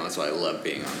I feel, and that's why I love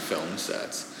being on film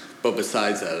sets. But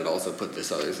besides that, it also put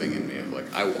this other thing in me of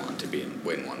like, I want to be in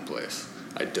one place.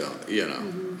 I don't,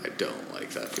 I don't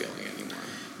like that feeling anymore.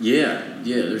 Yeah,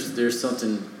 there's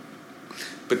something.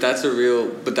 But that's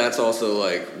also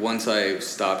like, once I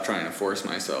stop trying to force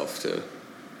myself to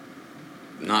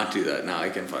not do that, now I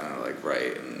can finally like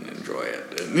write and enjoy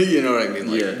it. And you know what I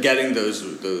mean? Like getting those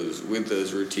with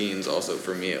those routines also,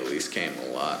 for me at least, came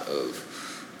a lot of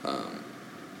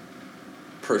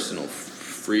personal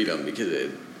freedom, because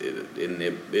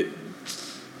it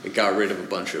got rid of a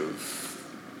bunch of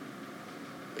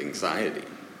anxiety.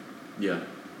 Yeah.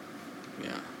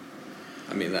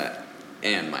 I mean that,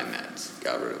 and my meds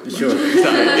got rid of a bunch of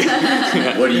anxiety.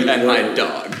 My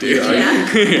dog, dude.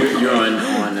 You're on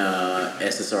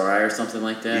SSRI or something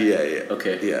like that? Yeah.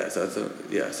 Okay. Yeah. So that's the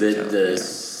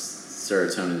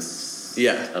serotonin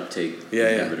uptake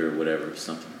inhibitor or whatever,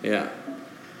 something. Yeah.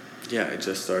 Yeah. I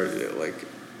just started it like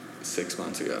 6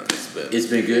 months ago. And it's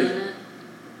been good.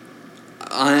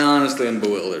 I honestly am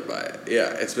bewildered by it. Yeah,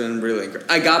 it's been really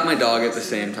I got my dog at the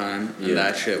same time, and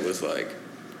that shit was, like,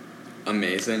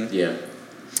 amazing. Yeah.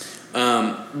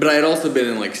 But I had also been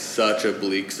in, like, such a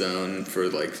bleak zone for,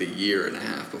 like, the year and a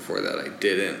half before that. I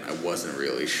wasn't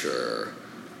really sure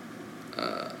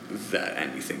that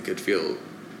anything could feel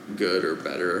good or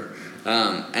better.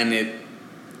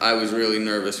 I was really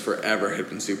nervous forever, had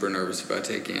been super nervous about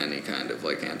taking any kind of,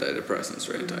 like, antidepressants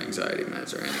or anti-anxiety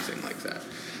meds or anything like that.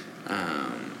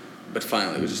 But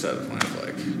finally we just had a point of,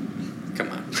 like,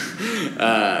 come on,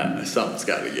 something's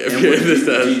got to give here.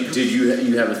 Did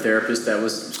you have a therapist that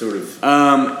was sort of?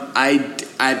 I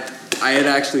had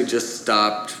actually just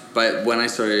stopped, but when I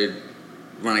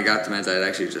got the meds, I had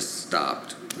actually just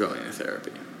stopped going to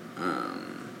therapy.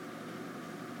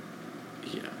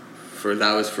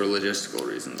 That was for logistical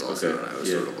reasons also, and I was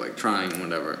sort of, like, trying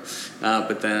whatever.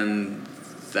 But then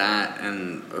that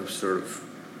and sort of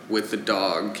with the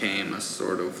dog came a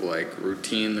sort of, like,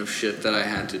 routine of shit that I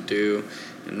had to do,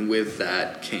 and with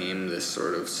that came this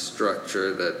sort of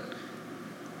structure that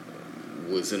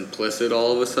was implicit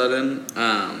all of a sudden,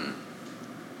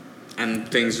 and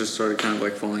things just started kind of,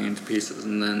 like, falling into pieces.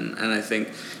 And I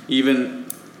think even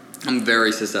I'm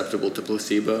very susceptible to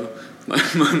placebo. My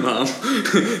mom,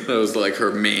 that was, like,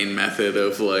 her main method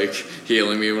of, like,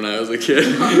 healing me when I was a kid.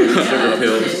 Sugar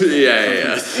pills.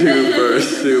 Yeah.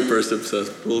 Super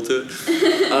susceptible to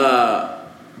it.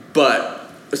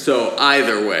 But, so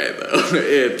either way, though,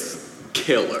 it's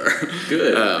killer.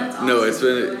 Good. No, it's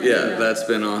been, that's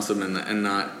been awesome, and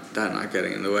not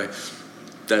getting in the way.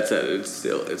 That said,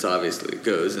 it's obviously, it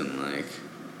goes and, like,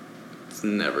 it's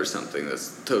never something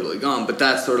that's totally gone, but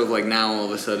that's sort of, like, now all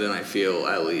of a sudden I feel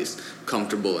at least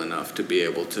comfortable enough to be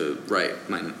able to write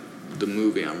the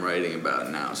movie I'm writing about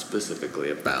now, specifically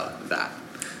about that.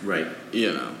 Right.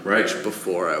 You know, right. Which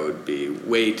before I would be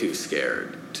way too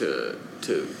scared to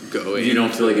go in. You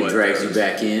don't feel like it drags you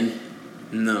back in?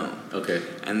 No. Okay.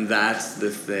 And that's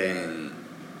the thing,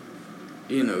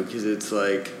 you know, because it's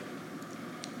like,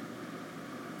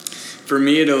 for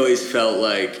me it always felt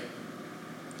like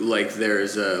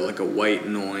there's a white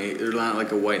noise, or not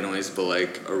like a white noise, but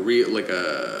like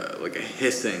a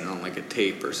hissing on, like, a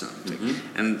tape or something,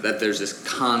 and that there's this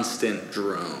constant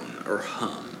drone or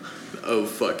hum of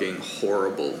fucking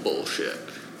horrible bullshit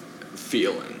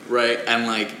feeling, right? And,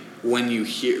 like, when you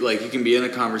hear, like, you can be in a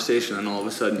conversation and all of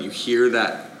a sudden you hear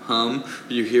that hum,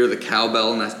 you hear the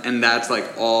cowbell, and that's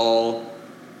like all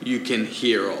you can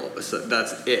hear all of a sudden.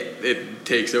 That's it. It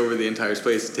takes over the entire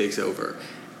space. It takes over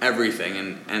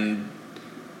everything, and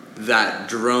that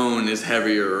drone is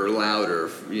heavier or louder,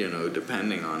 you know,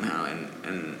 depending on how,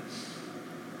 and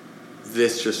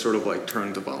this just sort of, like,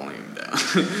 turned the volume down,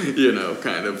 you know,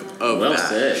 kind of well that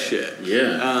said. shit.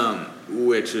 Yeah.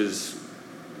 Which is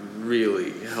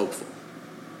really helpful.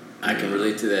 I can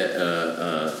relate to that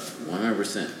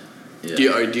 100%. Yeah. Do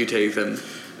you take them?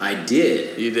 I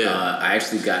did. You did? I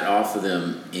actually got off of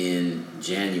them in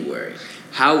January.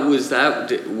 How was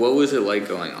that? What was it like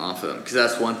going off of them? Because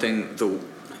that's one thing.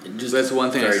 That's one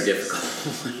thing. Very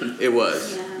difficult. It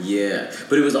was. Yeah,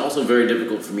 but it was also very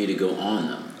difficult for me to go on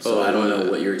them. So I don't know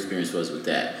what your experience was with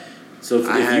that. So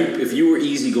if you were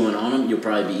easy going on them, you'll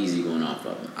probably be easy going off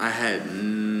of them.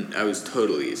 I was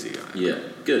totally easy on them. Yeah,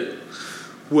 good.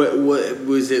 What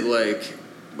was it like?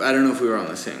 I don't know if we were on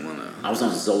the same one though. I was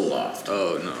on Zoloft.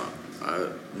 Oh no,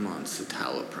 I'm on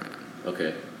citalopram.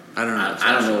 Okay. I don't know.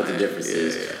 I don't know what the difference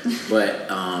is.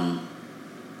 Yeah.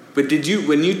 But did you,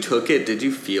 when you took it, did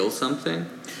you feel something?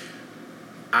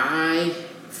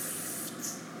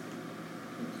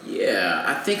 Yeah,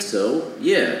 I think so.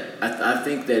 Yeah, I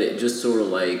think that it just sort of,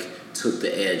 like, took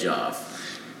the edge off.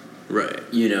 Right.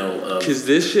 You know, because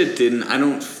this shit didn't.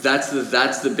 That's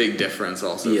the big difference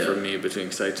also for me between,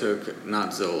 because I took not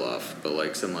Zoloft but,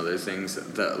 like, some other things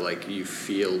that, like, you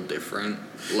feel different.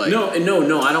 Like no, I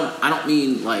don't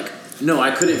mean, like, no,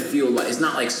 I couldn't feel like, it's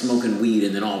not like smoking weed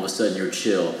and then all of a sudden you're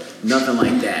chill. Nothing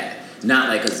like that. Not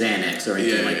like a Xanax or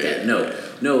anything like that.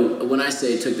 No. When I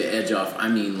say it took the edge off, I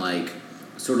mean, like,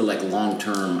 sort of like long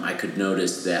term. I could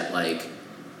notice that, like,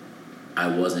 I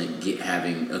wasn't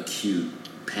having acute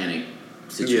panic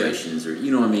situations or,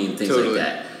 you know what I mean, things like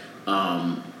that.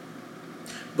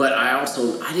 But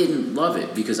I didn't love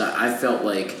it because I felt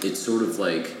like it sort of,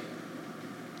 like,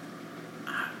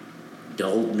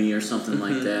 dulled me or something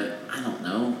like that. I don't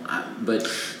know.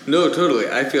 No, totally.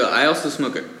 I also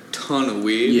smoke a ton of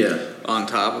weed on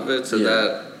top of it, so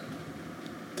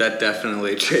that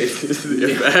definitely changes the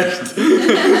effect.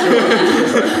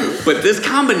 But this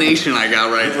combination I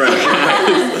got right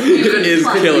now is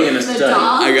killer.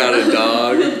 I got a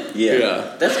dog.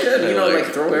 Yeah. That's good. You know, like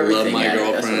throw everything love my at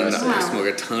girlfriend. it. That's what I I say. smoke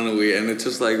a ton of weed, and it's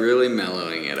just like really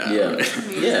mellowing it out. Yeah.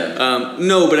 Yeah.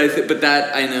 No, but but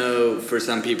that I know for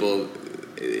some people,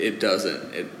 it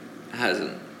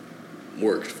hasn't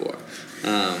worked for.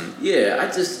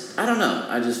 Yeah, I don't know.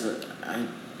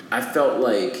 I felt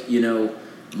like, you know,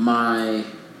 my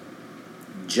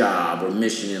job or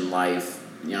mission in life,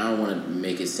 you know, I don't want to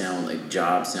make it sound like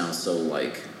job sounds so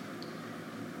like,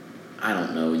 I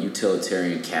don't know,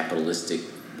 utilitarian, capitalistic,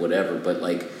 whatever, but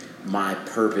like my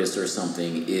purpose or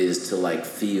something is to like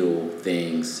feel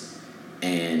things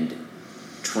and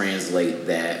translate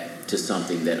that to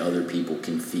something that other people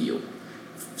can feel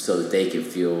so that they can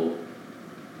feel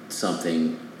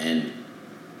something and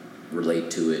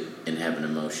relate to it and have an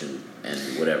emotion and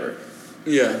whatever.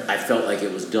 Yeah. I felt like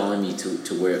it was dulling me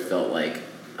to where it felt like,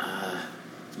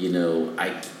 you know,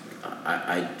 I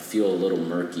feel a little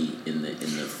murky in the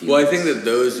feelings. Well, I think that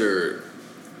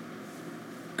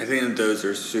those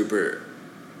are super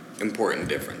important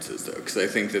differences, though, because I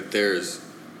think that there's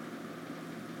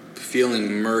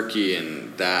feeling murky,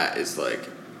 and that is like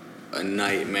a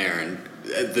nightmare, and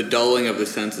the dulling of the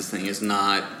senses thing is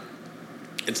not.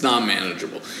 It's not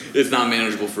manageable. It's not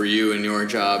manageable for you and your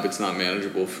job. It's not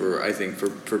manageable for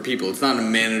people. It's not a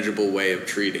manageable way of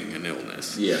treating an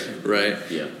illness. Yeah. Right?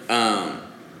 Yeah.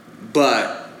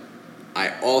 But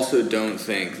I also don't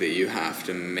think that you have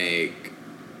to I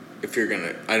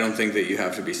don't think that you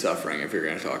have to be suffering if you're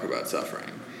going to talk about suffering.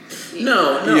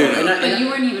 No. You know. But you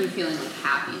weren't even feeling like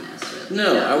happiness, really.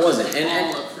 No, I wasn't.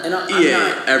 All of them. And I'm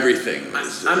not, everything.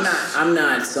 I'm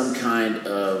not some kind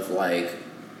of like,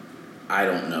 I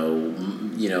don't know,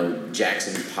 you know,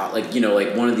 Jackson Pollock, like, you know,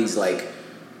 like one of these like,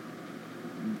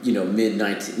 you know, mid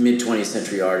 20th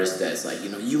century artists that's like, you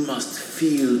know, you must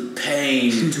feel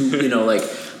pain to, you know, like,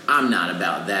 I'm not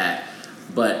about that.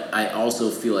 But I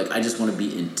also feel like I just want to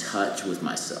be in touch with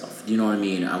myself. You know what I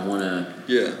mean? I want to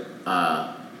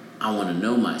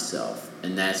know myself,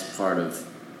 and that's part of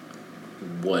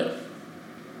what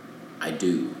I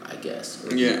do, I guess.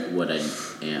 Or what I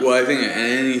am. Well, I think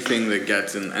anything that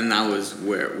gets in, and that was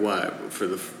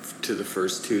to the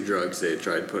first two drugs they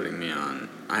tried putting me on,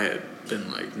 I had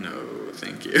been like, no,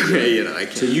 thank you. You know, I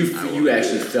can't. So you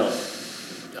actually felt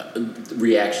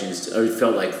reactions, or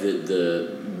felt like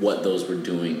the what those were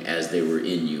doing as they were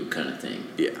in you, kind of thing.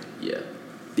 Yeah,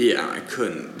 I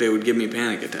couldn't. They would give me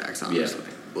panic attacks, honestly.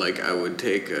 Yeah. Like, I would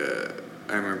I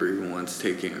remember even once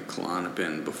taking a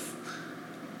Klonopin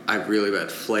I have really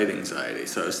bad flight anxiety,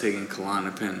 so I was taking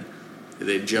Klonopin.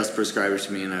 They just prescribed it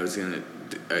to me, and I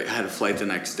had a flight the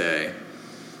next day,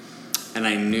 and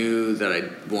I knew that I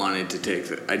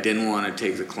didn't want to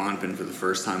take the Klonopin for the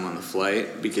first time on the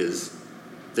flight, because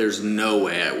there's no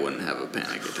way I wouldn't have a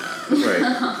panic attack. Right.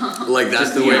 Like,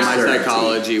 that's the way my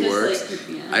psychology just works.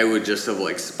 Like, I would just have,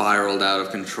 like, spiraled out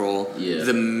of control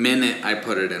the minute I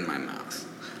put it in my mouth.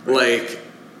 Right. Like,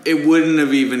 it wouldn't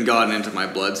have even gotten into my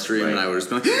bloodstream, and I would have just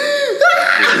been like,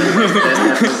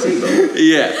 that's placebo.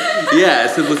 Yeah,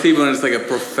 it's a placebo, and it's like a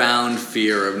profound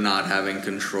fear of not having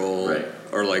control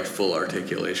or, like, full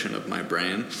articulation of my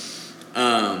brain.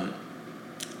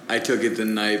 I took it the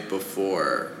night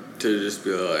before to just be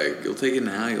like, you'll take it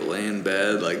now, you'll lay in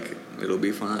bed, like, it'll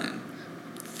be fine.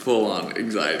 Full-on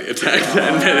anxiety attack.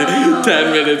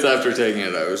 10 minutes after taking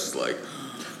it, I was just like,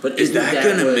 but is that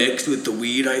gonna mix with the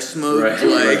weed I smoked?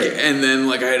 And then,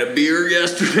 like, I had a beer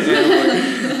yesterday. I'm like,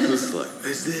 just like,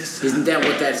 Isn't that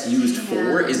what that's used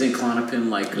for? Isn't Klonopin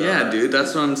like? Yeah, dude,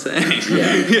 that's what I'm saying.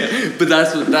 Yeah. But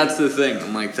that's the thing.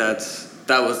 I'm like, that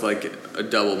was like a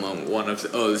double moment. One of,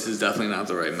 this is definitely not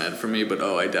the right med for me, but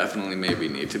I definitely maybe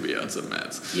need to be on some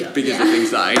meds. Yeah. Because the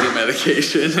anxiety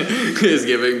medication is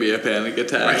giving me a panic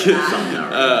attack.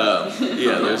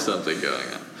 There's something going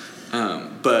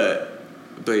on.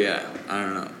 But yeah, I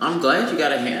don't know. I'm glad you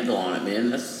got a handle on it, man.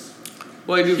 That's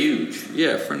I do huge.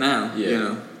 Yeah, for now. Yeah. You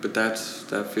know, but that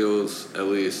feels at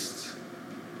least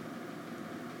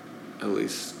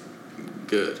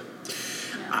good.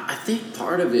 I think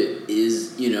part of it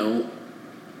is, you know,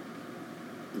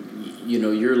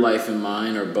 your life and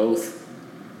mine are both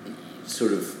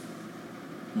sort of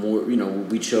more, you know,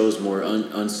 we chose more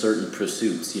uncertain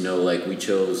pursuits, you know, like we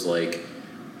chose like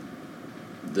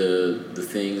the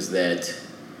things that,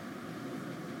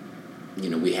 you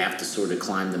know, we have to sort of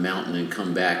climb the mountain and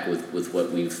come back with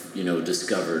what we've, you know,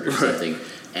 discovered or something.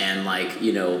 And like,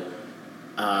 you know,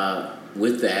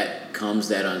 with that comes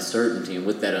that uncertainty, and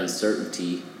with that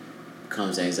uncertainty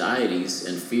comes anxieties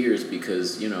and fears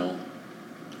because, you know,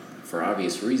 for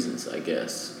obvious reasons, I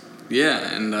guess.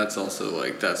 Yeah, and that's also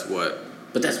like, that's what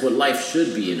But that's what life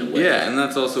should be in a way. Yeah, and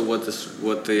that's also what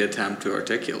the attempt to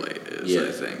articulate is, I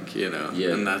think, you know. Yeah.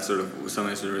 And that's sort of something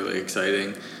that's been really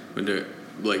exciting when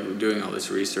doing all this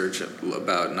research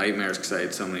about nightmares, because I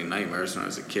had so many nightmares when I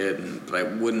was a kid, but I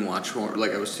wouldn't watch horror.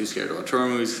 Like, I was too scared to watch horror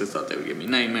movies because I thought they would give me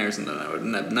nightmares, and then I would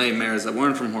have nightmares that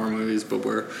weren't from horror movies, but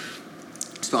were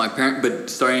but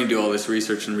starting to do all this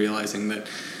research and realizing that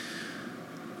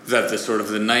the sort of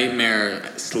the nightmare,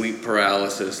 sleep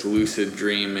paralysis, lucid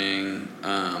dreaming,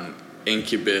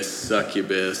 incubus,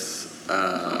 succubus,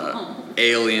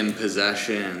 alien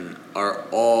possession are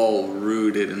all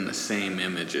rooted in the same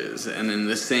images and in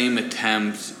the same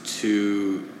attempt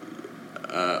to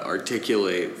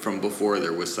articulate from before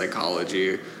there was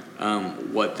psychology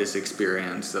what this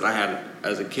experience that I had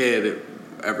as a kid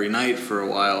every night for a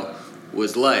while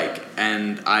was like.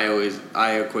 And I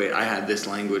had this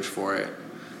language for it.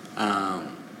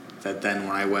 That then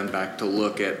when I went back to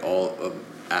look at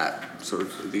at sort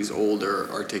of these older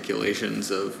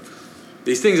articulations of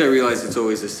these things, I realized it's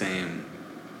always the same.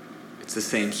 It's the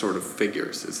same sort of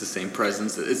figures. It's the same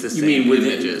presence. It's the same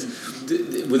images.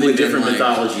 Within different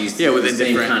mythologies. Yeah, within the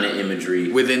same different kind of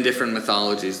imagery. Within different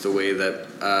mythologies, the way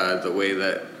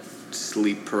that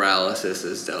sleep paralysis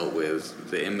is dealt with,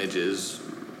 the images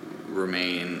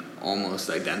remain almost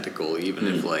identical, even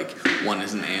if like one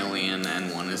is an alien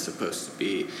and one is supposed to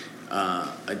be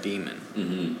a demon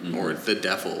or the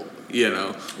devil, you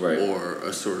know, or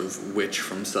a sort of witch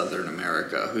from Southern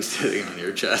America who's sitting on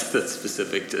your chest that's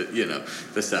specific to, you know,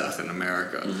 the South in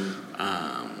America,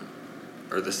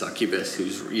 or the succubus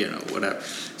who's, you know, whatever.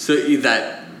 So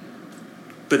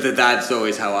that's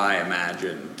always how I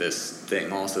imagine this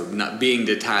thing, also not being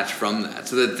detached from that,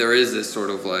 so that there is this sort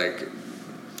of like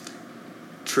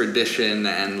tradition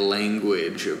and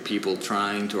language of people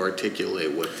trying to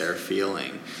articulate what they're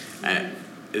feeling, and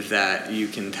that you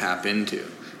can tap into,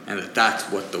 and that's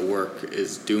what the work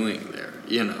is doing there,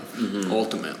 you know,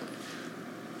 ultimately,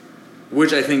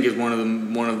 which I think is one of the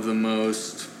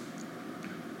most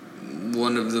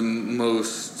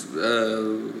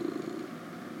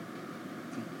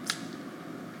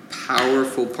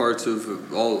powerful parts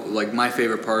of all, like my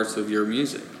favorite parts of your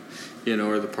music, you know,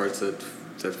 are the parts that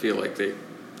feel like they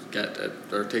get at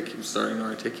starting to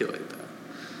articulate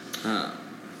that.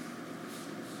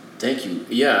 Thank you.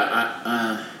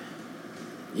 Yeah,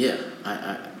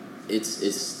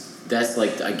 it's that's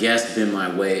like, I guess, been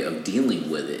my way of dealing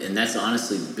with it, and that's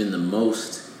honestly been the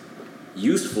most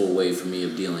useful way for me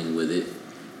of dealing with it.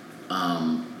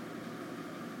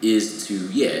 Is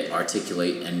to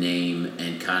articulate a name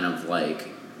and kind of like,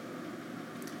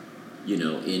 you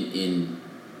know, in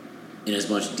as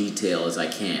much detail as I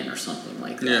can, or something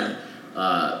like that.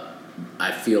 Yeah.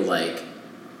 I feel like,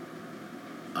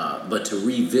 but to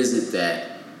revisit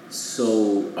that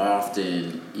so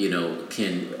often, you know,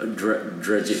 can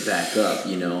dredge it back up,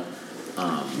 you know.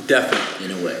 Definitely.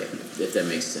 In a way, if that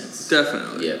makes sense.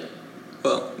 Definitely. Yeah.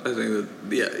 Well, I think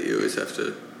that, you always have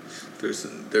to,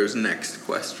 there's next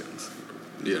questions,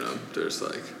 you know, there's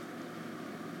like...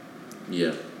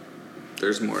 Yeah.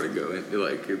 There's more to go in.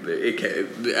 Like,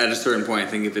 at a certain point, I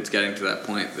think if it's getting to that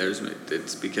point,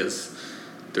 it's because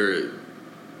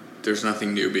there's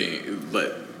nothing new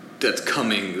that's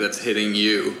coming, that's hitting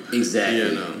you. Exactly.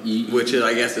 You know, which is,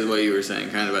 I guess, is what you were saying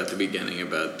kind of at the beginning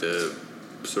about the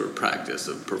sort of practice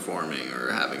of performing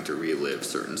or having to relive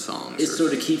certain songs. It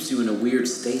sort of keeps you in a weird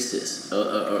stasis,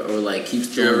 or like keeps.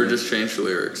 Did you ever just change the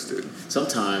lyrics, dude?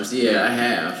 Sometimes, yeah. I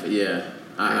have, yeah.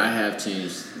 I have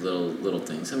changed little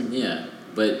things. I mean, yeah,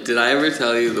 but... Did I ever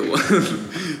tell you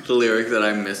the lyric that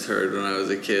I misheard when I was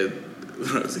a kid?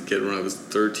 When I was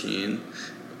 13,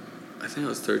 I think I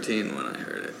was 13 when I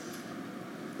heard it,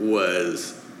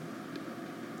 was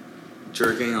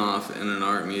jerking off in an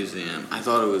art museum. I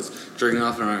thought it was jerking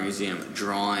off in an art museum,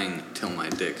 drawing till my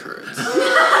dick hurts.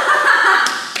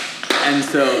 And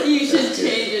so... You should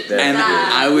change it to and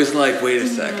that. I was like, wait a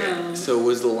second. No. So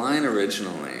was the line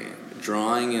originally,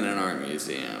 drawing in an art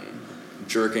museum,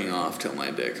 jerking off till my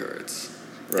dick hurts.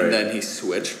 Right. And then he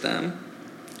switched them.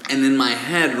 And in my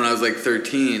head, when I was like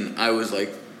 13, I was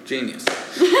like, genius.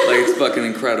 Like, it's fucking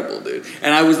incredible, dude.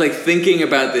 And I was like thinking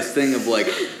about this thing of like,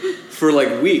 for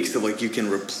like weeks, of like, you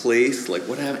can replace, like,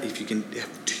 what happens if you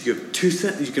have two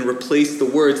sentences, you can replace the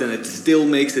words and it still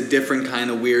makes a different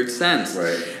kind of weird sense.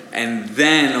 Right. And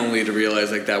then only to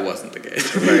realize like that wasn't the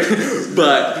case. Right.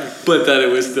 but that it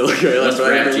was still great. Once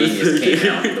Rap Genius came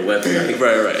out, the website.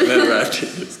 Right. And then Rap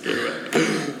Genius came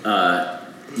out.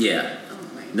 Yeah.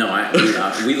 No,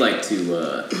 we like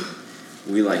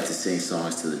to sing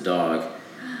songs to the dog.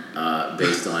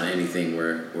 based on anything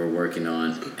we're working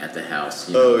on at the house.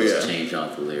 Just change all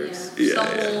the lyrics.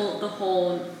 The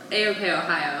whole A-OK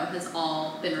Ohio has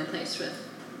all been replaced with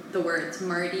the words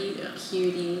Marty,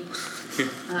 cutie,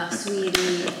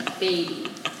 sweetie, baby.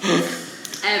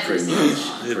 Every single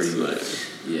song. Pretty much.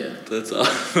 Yeah. That's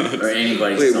awesome. Or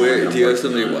anybody's Wait, song. do you have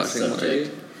somebody on watching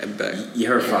subject. Marty?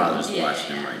 Her father's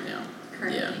watching him right now.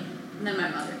 Currently. Yeah. And then my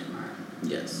mother tomorrow.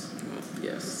 Yes.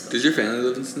 Yes. Does your family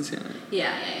live in Cincinnati?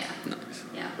 Yeah. Nice.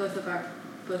 Yeah, both of our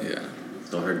families.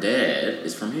 So her dad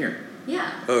is from here.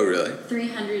 Yeah. Oh, really?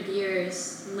 300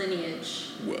 years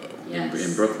lineage. Whoa. Yes.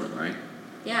 In Brooklyn, right?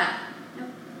 Yeah. Yep.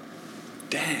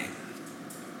 Dang.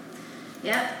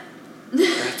 Yep.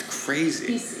 That's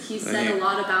crazy. He said a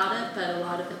lot about it, but a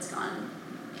lot of it's gotten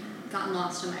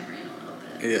lost in my brain a little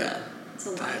bit. Yeah. It's a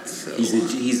lot. That's so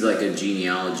He's like a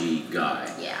genealogy guy.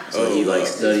 Yeah. So he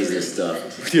studies this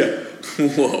stuff. Yeah.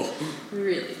 Whoa.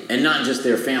 Really. And not just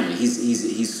their family.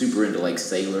 He's super into like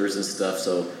sailors and stuff.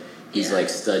 So he's like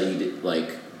studied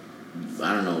like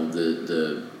I don't know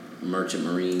the merchant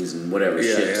marines and whatever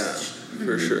ships. Yeah.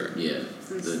 For sure. Yeah.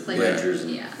 The like, ledgers.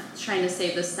 And, trying to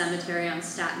save the cemetery on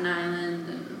Staten Island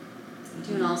and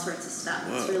doing all sorts of stuff.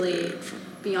 Whoa, it's really dude.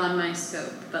 beyond my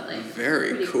scope, but like Very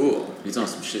pretty cool. He's on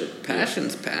some shit.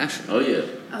 Passion's passion. Oh yeah.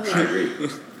 Oh I yeah. agree.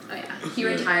 Oh yeah. He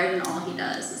retired and all he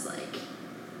does is like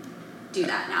do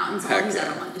that now. And it's all Heck he's yeah.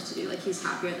 ever wanted to do. Like he's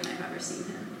happier than I've ever seen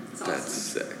him. It's awesome. That's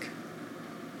sick.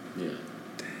 Yeah.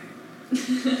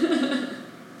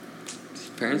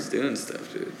 Parents doing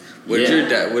stuff, dude. What did your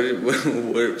dad?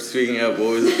 What? Speaking of,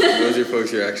 what was your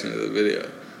folks' reaction to the video?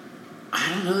 I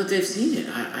don't know that they've seen it.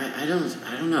 I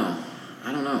don't know.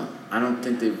 I don't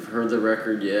think they've heard the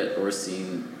record yet or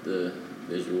seen the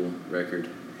visual record.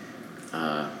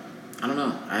 I don't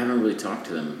know. I haven't really talked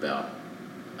to them about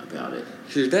it.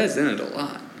 Your dad's in it a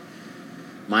lot.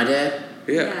 My dad?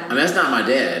 Yeah. I mean, that's not my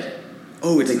dad.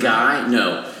 Oh, it's the not. guy?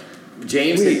 No.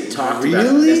 James Wait, had talked really?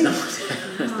 about it. That's not my dad.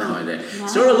 That's not my dad. Wow.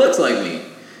 Sort of looks like me.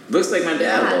 Looks like my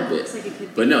dad a little bit. Looks like it could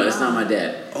be. But no, that's not my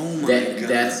dad. Oh my God.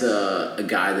 That's a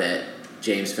guy that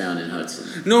James found in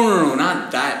Hudson. No,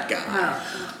 not that guy.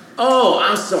 Oh,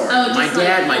 I'm sorry. Oh, just my like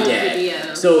dad. old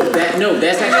video. So that's I know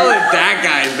actually that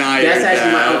guy's not your that's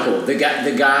actually dad. my uncle. The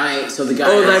guy. So the guy.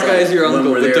 Oh, that guy's your when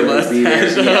uncle we're with there, the we'll be there.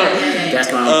 mustache. Yeah.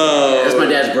 That's my uncle. Oh. That's my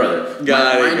dad's brother.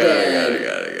 Got my it.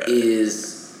 dad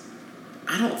is.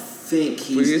 I don't think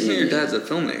he's. Well, you think in your it. dad's a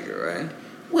filmmaker, right?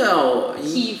 He Well,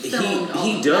 filmed all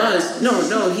he of does. that.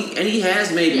 No, he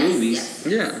has made Yes, movies.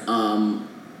 yes. Yeah.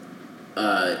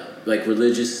 Like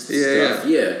religious stuff.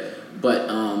 Yeah. But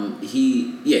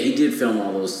he did film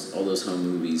all those home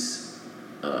movies,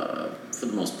 for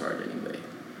the most part anyway.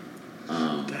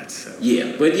 That's so.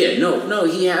 Yeah, but no,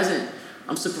 he hasn't.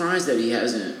 I'm surprised that he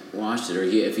hasn't watched it, or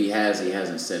if he has, he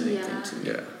hasn't said anything to me.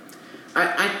 Yeah.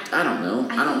 I don't know.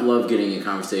 I don't love getting in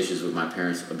conversations with my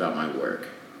parents about my work.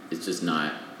 It's just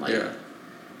not like. Yeah.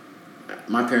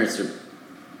 My parents are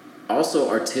also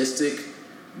artistic,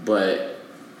 but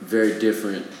very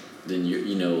different than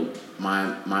you know.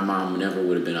 My mom never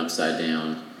would have been upside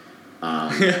down,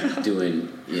 doing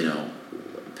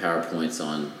PowerPoints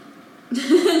on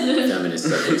feminist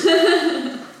subjects.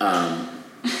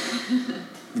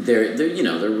 They're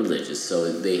religious, so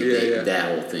they that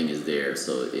whole thing is there,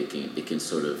 so it can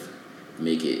sort of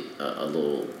make it a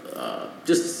little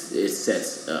it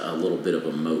sets a little bit of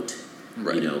a moat,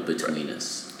 between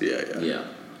us. Yeah.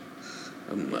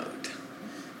 A moat.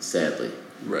 Sadly.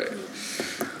 Right.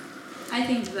 I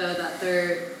think though that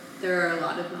there are a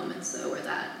lot of moments though where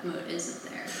that moat isn't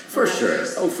there. For sure.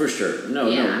 Oh, for sure. No.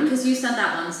 Because you sent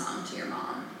that one song to your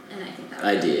mom, and I think that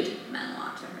really meant a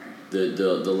lot to her.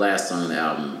 The last song on the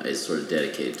album is sort of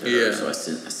dedicated to her, so I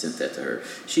sent that to her.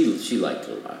 She liked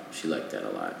it a lot. She liked that a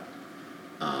lot.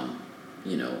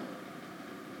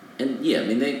 And yeah, I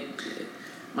mean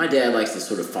my dad likes to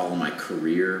sort of follow my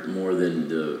career more than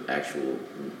the actual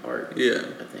art. Yeah.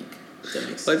 I think. If that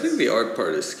makes sense. I think the art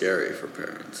part is scary for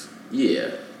parents.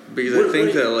 Yeah. Because I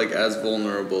think that like as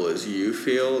vulnerable as you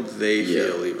feel, they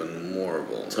feel even more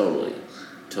vulnerable.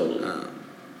 Totally.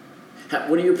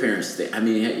 What do your parents think? I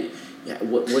mean,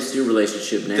 what's your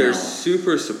relationship now? They're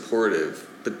super supportive,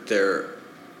 but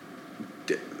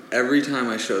every time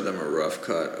I show them a rough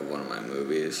cut of one of my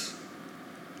movies,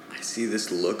 I see this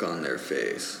look on their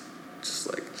face, just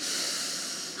like.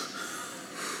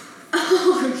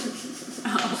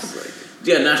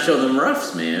 Not show them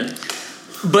roughs, man.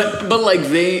 But like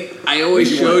I always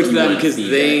show to them because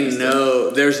they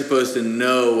know they're supposed to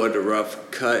know what a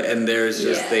rough cut, and there's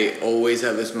just they always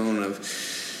have this moment of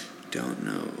don't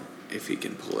know if he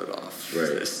can pull it off right.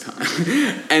 this time.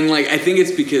 And like I think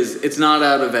it's because it's not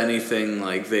out of anything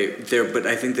like they're but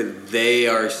I think that they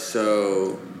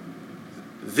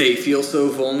feel so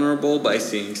vulnerable by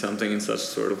seeing something in such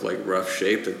sort of like rough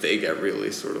shape that they get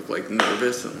really sort of like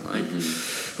nervous and like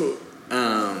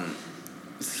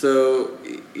so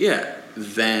yeah.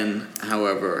 Then,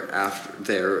 however, after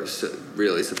they're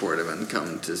really supportive and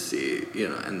come to see,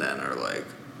 and then are like,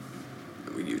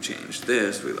 you changed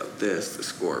this, we love this, the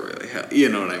score really helped. You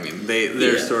know what I mean?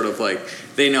 They're sort of like,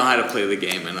 they know how to play the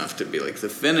game enough to be like, the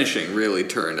finishing really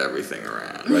turned everything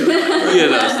around. Right.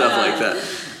 Stuff like that.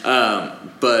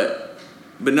 But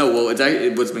no, well,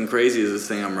 what's been crazy is this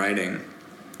thing I'm writing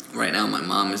right now. My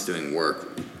mom is doing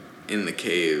work in the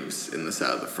caves in the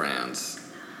south of France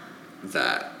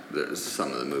that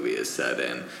some of the movie is set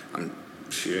in. I'm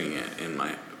shooting it in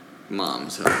my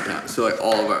mom's hometown. So like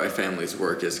all of my family's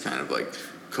work is kind of like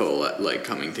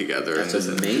coming together. That's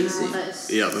amazing.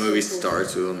 The movie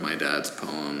starts with one of my dad's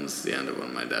poems. The end of one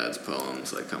of my dad's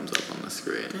poems like comes up on the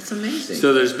screen. That's amazing.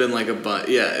 So there's been like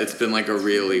it's been like a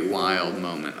really wild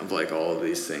moment of like all of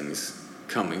these things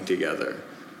coming together,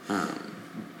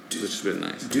 which has been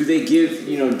nice. Do they give,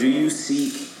 do you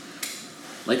seek,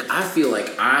 like I feel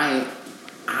like I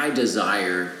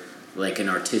desire like an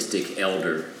artistic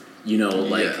elder,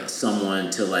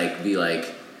 someone to like be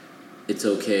like, it's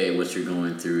okay what you're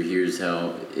going through, here's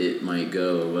how it might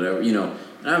go, whatever,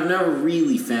 and I've never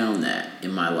really found that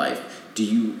in my life. Do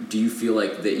you feel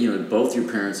like that, both your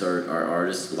parents are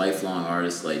artists, lifelong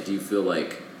artists, like do you feel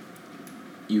like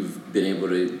you've been able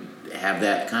to have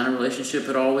that kind of relationship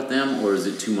at all with them, or is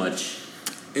it too much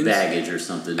baggage or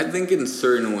something? I think in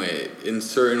certain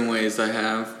ways I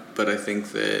have, but I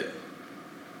think that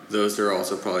those are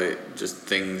also probably just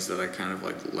things that I kind of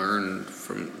like learned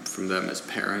from them as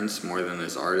parents more than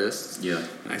as artists. Yeah.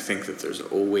 And I think that there's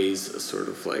always a sort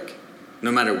of like,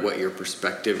 no matter what your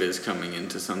perspective is coming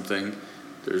into something,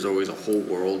 there's always a whole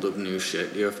world of new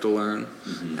shit you have to learn.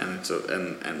 Mm-hmm. And it's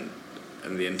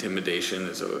and the intimidation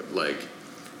is like,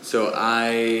 so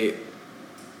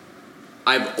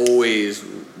I've always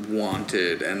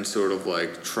wanted and sort of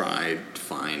like tried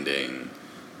finding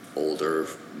older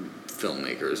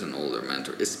filmmakers and older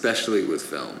mentors, especially with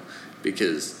film,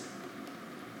 because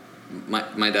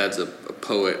my dad's a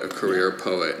poet, a career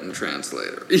poet and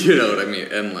translator. You know what I mean?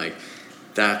 And like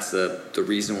that's the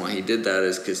reason why he did that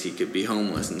is because he could be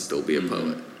homeless and still be a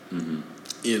poet. Mm-hmm.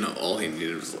 All he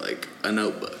needed was like a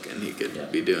notebook and he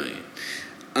could be doing it.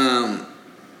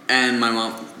 And my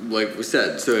mom, like we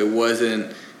said, so it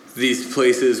wasn't these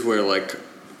places where like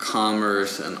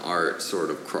commerce and art sort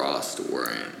of crossed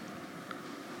weren't.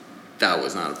 That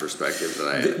was not a perspective that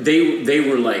I had. They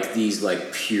were like these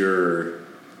like pure,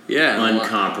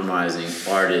 uncompromising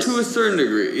artists. To a certain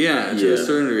degree, to a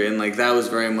certain degree. And like that was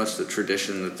very much the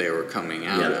tradition that they were coming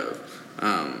out of.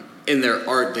 In their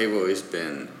art, they've always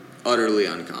been utterly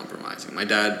uncompromising. My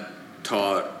dad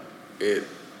taught at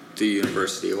the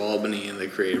University of Albany in the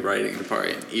creative writing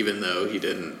department, even though he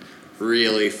didn't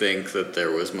really think that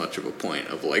there was much of a point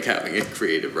of like having a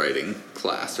creative writing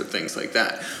class or things like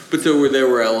that. But there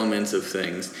were elements of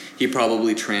things. He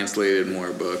probably translated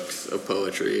more books of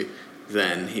poetry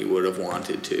than he would have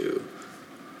wanted to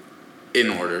in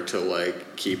order to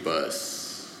like keep the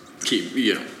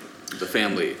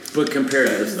family. But compared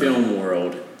to the film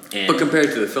world,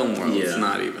 it's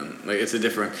not even like it's a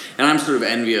different. And I'm sort of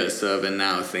envious of and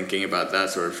now thinking about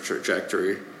that sort of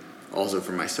trajectory. Also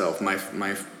for myself, my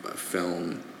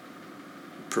film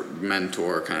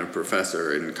mentor, kind of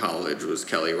professor in college was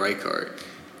Kelly Reichardt,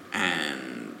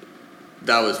 and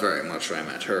that was very much when I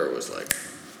met her. Was like,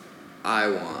 I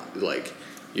want like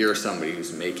you're somebody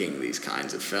who's making these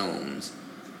kinds of films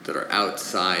that are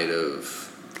outside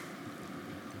of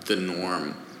the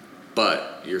norm,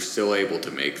 but you're still able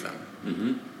to make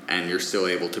them, and you're still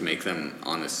able to make them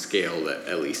on a scale that,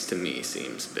 at least to me,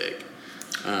 seems big.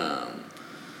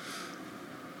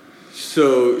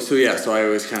 So I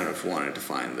always kind of wanted to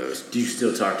find those. Do you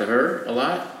still talk to her a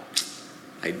lot?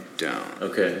 I don't.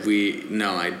 Okay.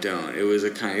 I don't. It was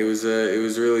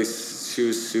really, she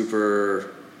was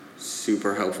super,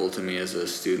 super helpful to me as a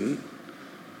student.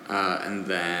 And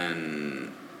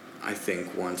then I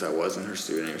think once I wasn't her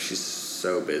student, she's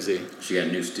so busy. She got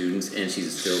new students and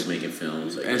she's still making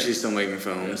films. She's still making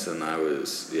films, and I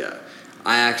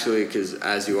actually, because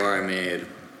As You Are, I made,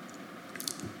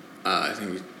 I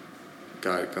think we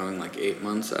got it going like 8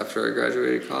 months after I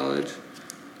graduated college.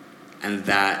 And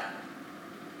that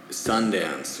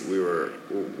Sundance,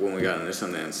 when we got into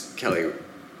Sundance,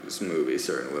 Kelly's movie,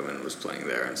 Certain Women, was playing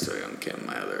there, and So Young Kim,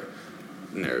 my other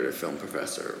narrative film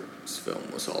professor's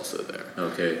film, was also there.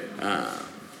 Okay.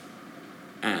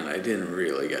 and I didn't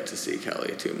really get to see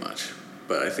Kelly too much.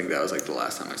 But I think that was like the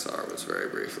last time I saw her was very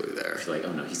briefly there. You're like,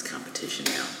 oh no, he's competition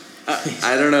now.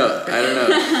 I don't know.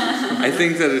 I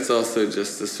think that it's also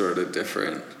just a sort of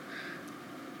different.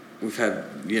 We've had,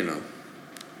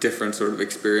 different sort of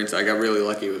experience. I got really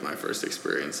lucky with my first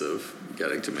experience of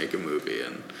getting to make a movie,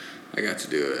 and I got to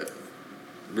do it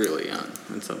really young.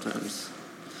 And sometimes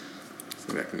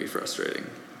that can be frustrating.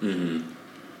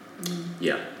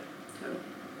 Yeah.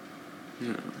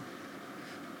 Yeah.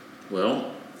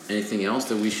 Well, anything else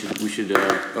that we should?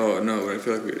 Oh no, but I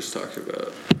feel like we just talked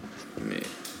about me.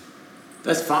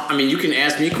 That's fine. I mean, you can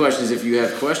ask me questions if you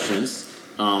have questions.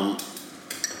 I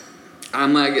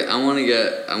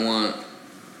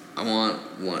want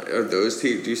one. Are those do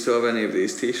you still have any of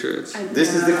these T-shirts?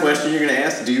 This is the question you're gonna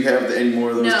ask. Do you have any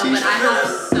more of those T-shirts? No, but I have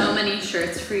so many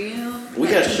shirts for you. We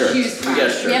got shirts. We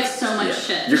have so much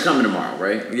shit. You're coming tomorrow,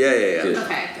 right? Yeah. Good.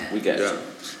 Okay, good. We got you.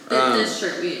 This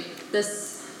shirt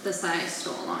this I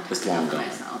stole a long time ago for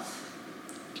myself.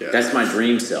 Yeah. That's my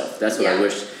dream self. That's what I Yeah.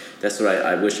 wish. That's what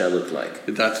I wish I looked like.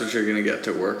 That's what you're gonna get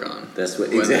to work on. That's what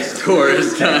when exactly. the store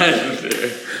is done.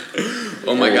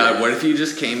 Oh my God! What if you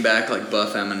just came back like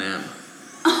Buff Eminem?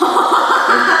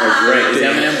 Great. Is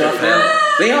Eminem buff now?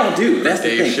 They all do. That's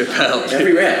Dave the thing. Chappelle.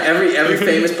 Every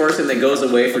famous person that goes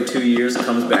away for 2 years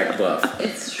comes back buff.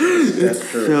 It's true. That's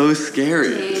true. So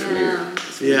scary. Damn.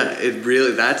 Yeah, it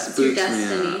really that It's your spooks me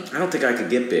destiny. out. I don't think I could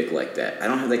get big like that. I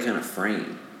don't have that kind of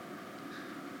frame.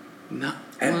 No.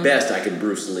 At best, I could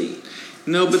Bruce Lee.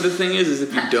 No, but the thing is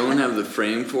if you don't have the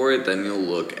frame for it, then you'll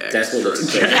look extra. That's what looks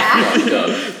so jacked. fucked up.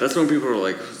 That's when people are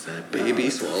like, "Was that a baby?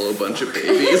 Swallow a bunch of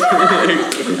babies? Like,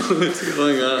 what's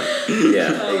going on?"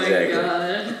 Yeah, Oh exactly. my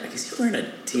God. Like, is he wearing a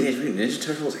Teenage Mutant Ninja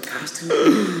Turtles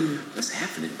costume? What's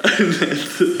happening?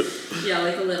 Yeah,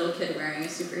 like a little kid wearing a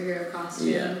superhero costume.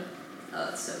 Yeah. Oh,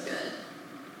 that's so good.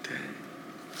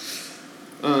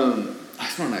 I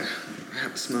just want to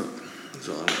have a smoke. That's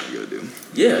all I want to go do.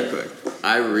 Yeah. Real quick.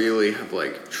 I really have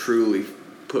truly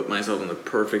put myself in the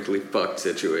perfectly fucked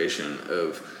situation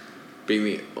of being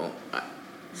the.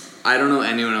 I don't know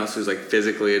anyone else who's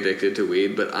physically addicted to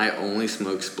weed, but I only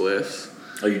smoke spliffs.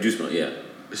 Oh, you do smoke, yeah.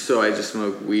 So I just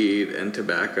smoke weed and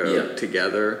tobacco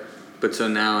together. But so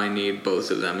now I need both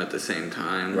of them at the same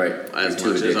time. Right. As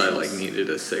Your much two as I addictions. needed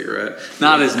a cigarette.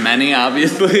 Not as many,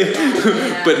 obviously.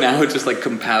 But now it just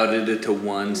compounded it to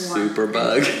one super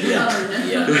bug. Yeah. Oh, no.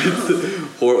 Yeah.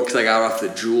 Because I got off the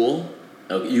Juul.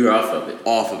 Oh, you're off of it.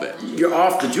 Off of it. You're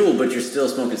off the Juul, but you're still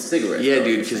smoking cigarettes. Yeah, though,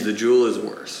 dude, you're because saying. the Juul is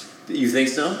worse. You think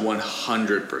so?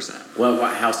 100%. Well,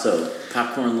 how so?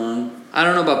 Popcorn lung? I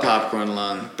don't know about popcorn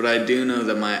lung, but I do know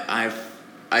that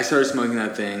I started smoking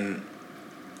that thing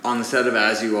on the set of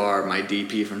As You Are. My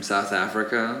DP from South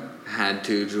Africa had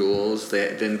 2 Juuls. They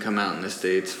didn't come out in the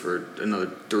States for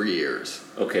another 3 years.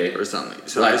 Okay. Or something.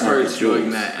 So Black I started market smoking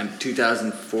Juuls. that in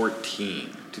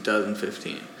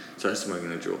 2015. Started smoking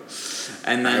the Juul.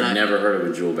 And I then had never heard of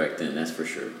a Juul back then, that's for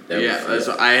sure.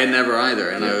 I had never either.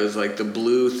 And I was the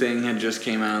blue thing had just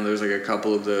came out and there was a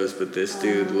couple of those, but this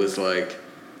dude was like,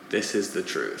 this is the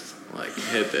truth.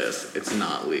 Hit this. It's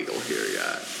not legal here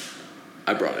yet.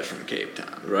 I brought it from Cape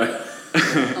Town. Right.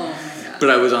 Oh my God. But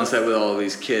I was on set with all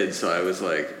these kids, so I was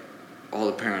all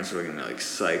the parents were looking at me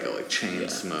psycho, chain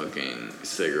smoking,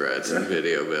 cigarettes in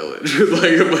Video Village with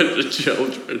a bunch of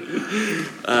children.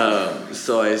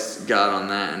 So I got on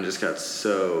that and just got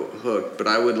so hooked. But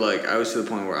I was to the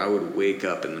point where I would wake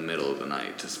up in the middle of the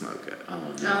night to smoke it.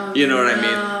 Oh, no. You know what I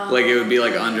mean? It would be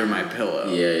under my pillow.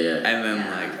 Yeah. And then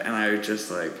and I would just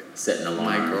set an alarm.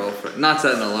 My girlfriend, not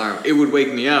set an alarm. It would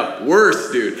wake me up. Worse,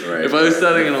 dude. Right. If I was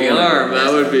setting an alarm,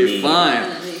 that would be fine.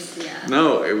 At least, yeah.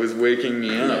 No, it was waking me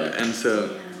up, Yeah. and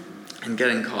so, and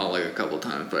getting called a couple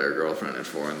times by your girlfriend at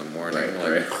 4 a.m.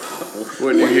 Right.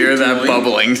 When you hear that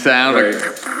bubbling sound, Right.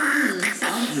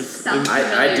 Sounds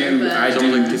I do- familiar, I but- so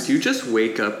I'm did you just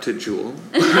wake up to Juul?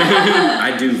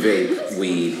 I do vape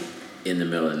weed in the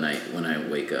middle of the night when I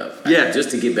wake up. Yeah.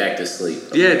 Just to get back to sleep.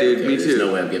 Yeah, dude, me There's too.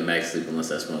 no way I'm getting back to sleep unless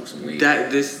I smoke some weed.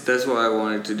 That's why I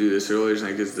wanted to do this earlier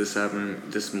tonight, because this happened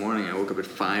this morning. I woke up at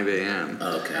 5 a.m.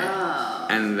 Okay. Oh.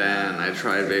 And then I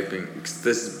tried vaping.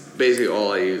 This is basically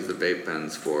all I use the vape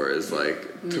pens for, is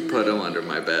to put them under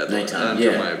my bed, Nighttime,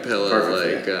 under yeah. my pillow,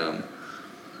 Perfect,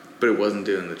 but it wasn't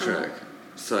doing the trick.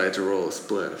 So I had to roll a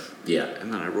spliff. Yeah.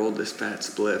 And then I rolled this fat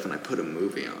spliff and I put a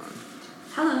movie on.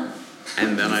 Hello.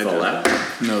 And then I fall out?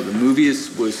 No, the movie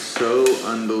was so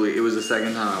unbelievable. It was the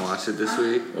second time I watched it this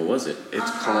week. What was it?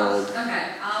 It's called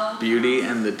Okay, Beauty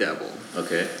and the Devil.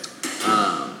 Okay.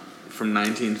 From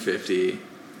 1950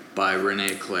 by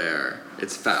Renee Claire.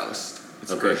 It's Faust. It's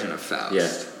a version of Faust.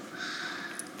 Yeah.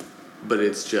 but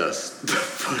it's just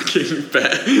fucking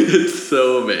bad. It's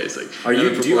so amazing. Are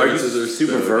you Performances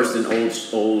super so versed good. in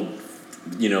old,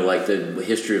 like the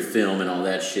history of film and all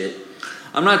that shit?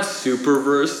 I'm not super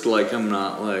versed. Like, I'm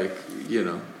not like,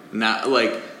 not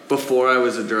like before I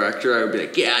was a director, I would be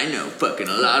like, yeah, I know fucking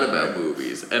a lot about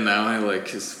movies. And now I like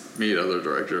just meet other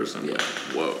directors and I'm like,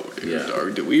 whoa,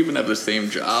 dude, do we even have the same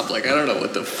job? Like, I don't know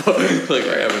what the fuck. Like,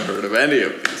 I haven't heard of any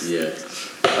of these. Yeah.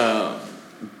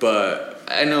 But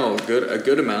I know a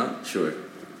good amount. Sure.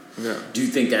 Yeah. Do you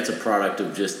think that's a product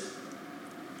of just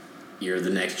you're the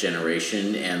next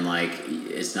generation and like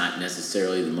it's not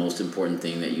necessarily the most important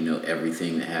thing that you know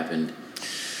everything that happened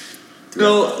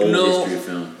throughout the whole history of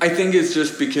film? I think it's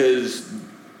just because,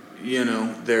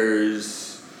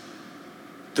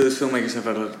 those filmmakers have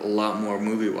had a lot more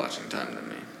movie watching time than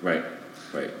me. Right.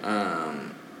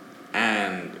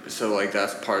 And so like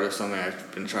that's part of something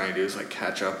I've been trying to do is like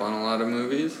catch up on a lot of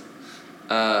movies.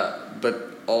 But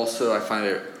also I find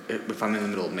it, if I'm in the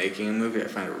middle of making a movie, I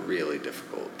find it really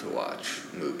difficult to watch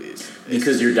movies.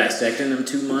 Because you're dissecting them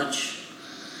too much?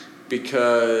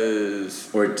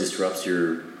 Or it disrupts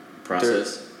your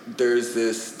process? There's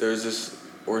this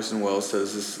Orson Welles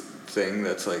says this thing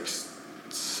that's like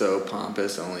so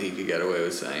pompous, only he could get away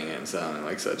with saying it and sounding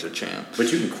like such a champ.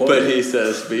 But you can quote it.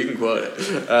 But you can quote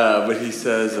it. But he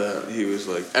says, he was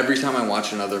like, every time I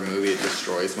watch another movie, it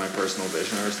destroys my personal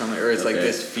vision or something. Or it's like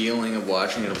this feeling of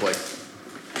watching it of like,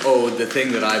 oh, the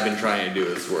thing that I've been trying to do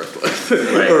is worthless.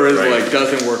 Or is like,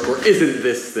 doesn't work, or isn't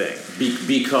this thing.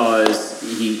 Because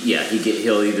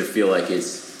he'll either feel like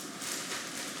it's,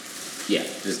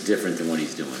 just different than what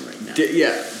he's doing right now.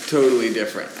 Totally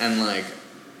different. And like,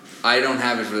 I don't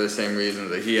have it for the same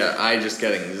reason that I just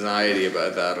get anxiety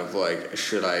about that of like,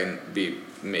 should I be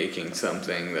making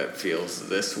something that feels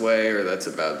this way or that's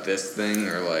about this thing,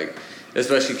 or like,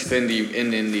 especially because in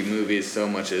indie movies so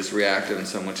much is reactive and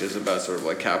so much is about sort of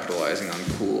like capitalizing on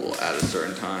cool at a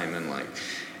certain time, and like,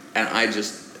 and I don't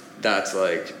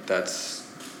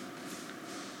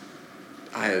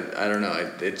know,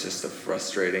 it's just a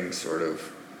frustrating sort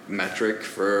of metric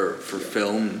for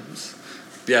films.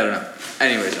 Yeah, I don't know.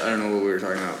 Anyways, I don't know what we were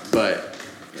talking about, but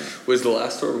was the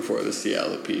last tour before this the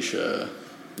alopecia?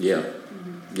 Yeah.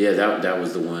 Yeah, that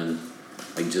was the one,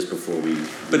 like just before we...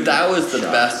 But that was the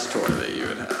best tour that you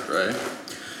had had, right?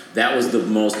 That was the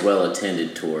most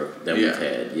well-attended tour that we've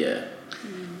had, yeah.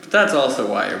 But that's also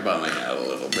why you're bumming out a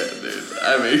little bit, dude.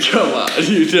 I mean, come on.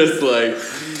 You just like...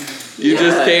 You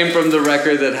just came from the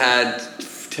record that had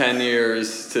 10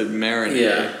 years to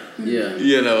marinate. Yeah.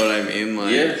 You know what I mean?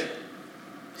 Like...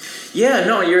 Yeah,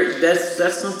 no,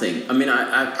 that's something. I mean,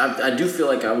 I do feel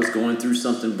like I was going through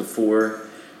something before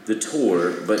the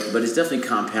tour, but it's definitely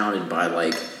compounded by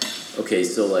like, okay,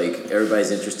 so like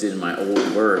everybody's interested in my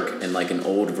old work and like an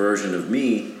old version of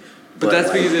me. But that's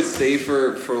like, because it's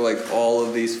safer for like all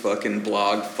of these fucking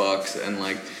blog fucks and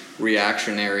like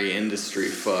reactionary industry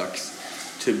fucks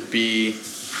to be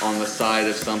on the side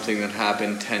of something that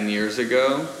happened 10 years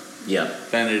ago. Yeah.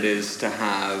 Than it is to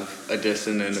have a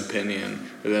dissonant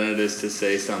opinion, or than it is to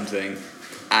say something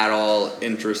at all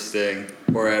interesting,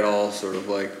 or at all sort of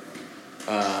like,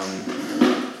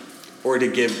 or to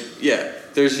give,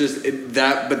 there's just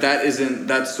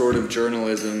that sort of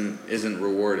journalism isn't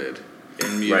rewarded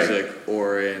in music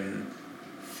or in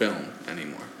film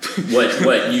anymore. What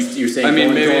you're saying? I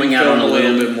mean, maybe going out on a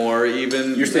little bit more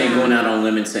even. You're saying going out on a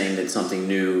limb and saying that something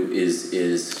new is.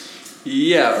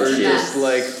 Yeah, or just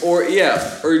like, or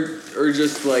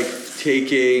just like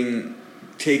taking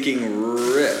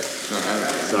risks.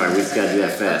 Sorry, we just gotta do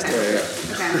that fast. Okay,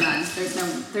 I'm done.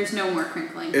 There's no more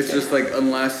crinkling. It's just like,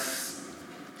 unless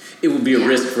it would be a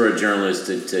risk for a journalist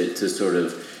to sort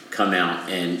of come out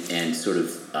and sort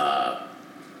of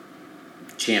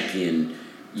champion,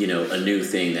 a new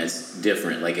thing that's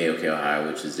different, like AOK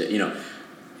Ohio, which is,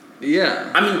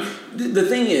 Yeah. I mean, the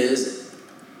thing is,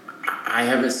 I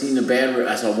haven't seen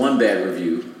I saw one bad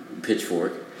review,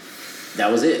 Pitchfork. That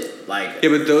was it. Like, yeah,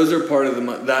 but those are part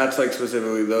of that's like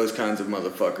specifically those kinds of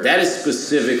motherfuckers. That is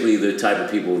specifically the type of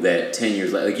people that 10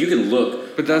 years later, like you can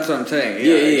look. But that's what I'm saying.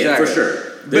 Yeah, exactly. For sure.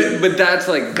 But that's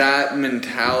like that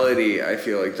mentality. I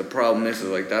feel like the problem is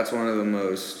like that's one of the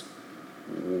most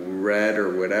read or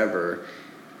whatever.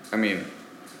 I mean,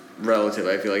 relative.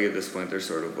 I feel like at this point they're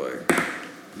sort of like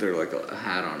they're like a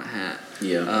hat on a hat.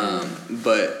 Yeah.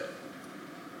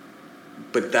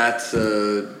 But that's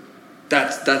the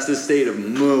state of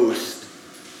most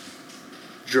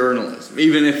journalism.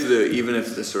 Even if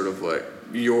the sort of like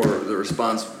the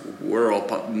response were all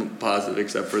positive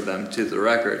except for them to the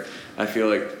record, I feel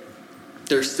like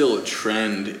there's still a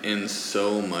trend in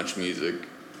so much music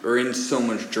or in so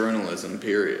much journalism.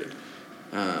 Period.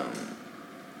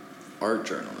 art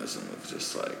journalism of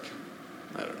just like,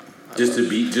 I don't know.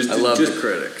 I love the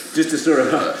critics. Just to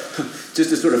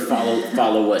sort of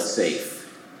follow what's safe.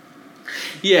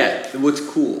 Yeah, what's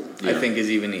cool, Yeah. I think, is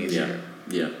even easier.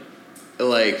 Yeah.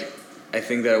 Like, I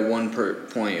think that at one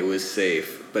point it was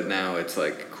safe, but now it's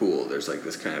like cool. There's like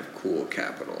this kind of cool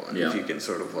capital, and if you can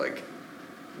sort of like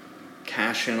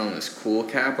cash in on this cool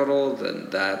capital, then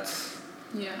that's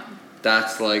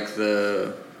like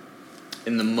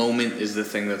in the moment is the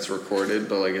thing that's recorded,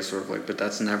 but like it's sort of like, but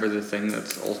that's never the thing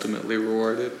that's ultimately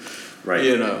rewarded, Right?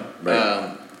 You know,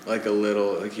 Right. like a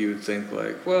little, like you would think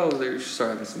like, well, they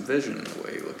start having some vision in the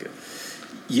way you look at it.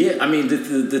 Yeah, I mean,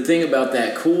 the thing about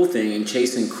that cool thing and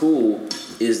chasing cool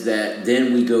is that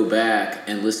then we go back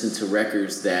and listen to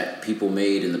records that people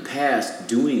made in the past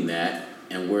doing that,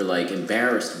 and we're like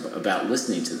embarrassed about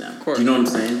listening to them. Of course. Do you know what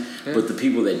I'm saying? Yeah. But the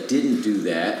people that didn't do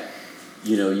that,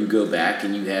 you know, you go back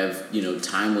and you have, you know,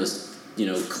 timeless, you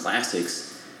know,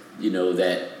 classics, you know,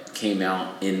 that came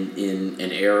out in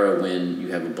an era when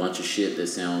you have a bunch of shit that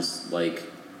sounds like,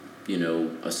 you know,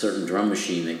 a certain drum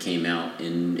machine that came out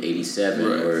in 87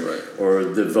 or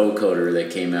the vocoder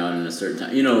that came out in a certain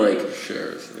time, you know, like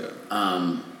shares,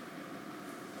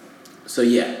 so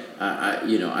yeah,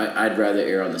 I'd rather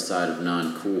err on the side of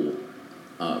non-cool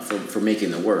for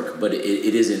making the work, but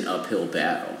it is an uphill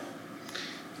battle.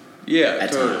 Yeah,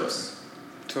 at times.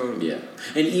 Totally. Yeah.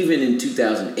 And even in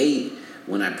 2008,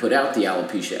 when I put out the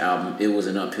Alopecia album, it was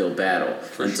an uphill battle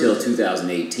until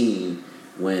 2018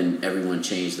 when everyone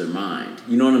changed their mind.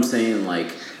 You know what I'm saying?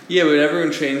 Like, yeah, but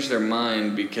everyone changed their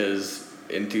mind because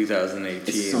in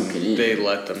 2018 they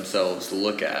let themselves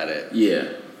look at it.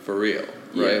 Yeah. For real,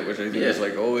 right? Yeah. Which I think is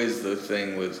like always the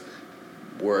thing with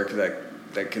work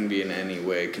that can be in any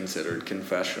way considered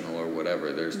confessional or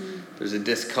whatever. There's a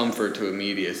discomfort to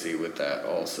immediacy with that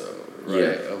also, right?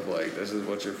 Yeah. Of like, this is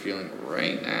what you're feeling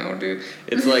right now, dude.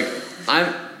 It's like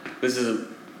this is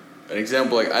an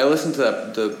example. Like, I listened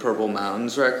to the Purple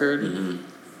Mountains record, and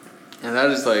that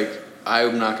is like,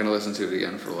 I'm not going to listen to it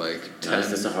again for like 10,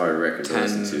 that's a hard record to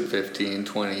listen to. 15,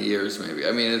 20 years maybe.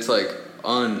 I mean, it's like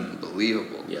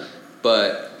unbelievable. Yeah.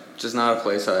 But just not a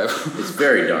place I ever... It's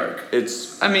very dark.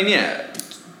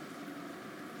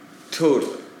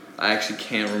 Totally. I actually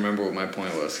can't remember what my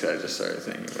point was because I just started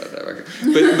thinking about that record.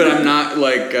 But I'm not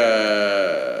like,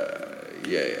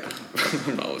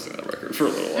 I'm not listening to that record for a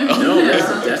little while. No,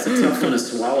 that's a tough one to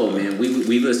swallow, man.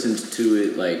 We listened to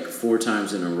it like 4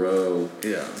 times in a row.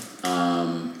 Yeah.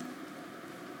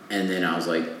 And then I was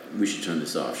like, we should turn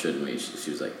this off, shouldn't we?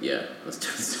 She was like, yeah, let's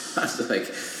turn this off. I was like,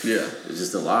 yeah. It's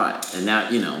just a lot. And now,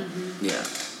 you know, yeah.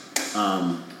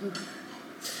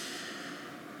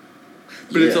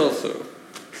 But it's also,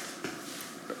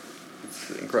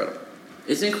 it's incredible.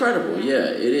 It's incredible, yeah,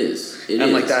 it is.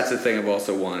 And like, that's the thing of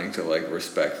also wanting to like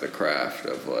respect the craft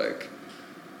of like,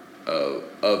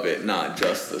 of it, not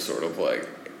just the sort of like,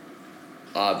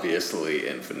 obviously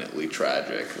infinitely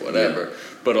tragic, whatever,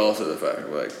 but also the fact of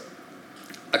like,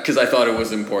 because I thought it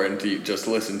was important to just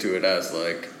listen to it as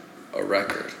like a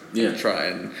record, and try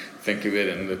and think of it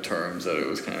in the terms that it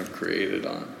was kind of created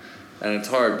on, and it's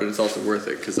hard, but it's also worth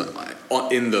it because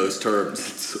in those terms,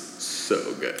 it's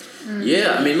so good.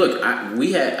 Yeah, I mean, look, I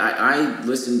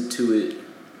listened to it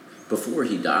before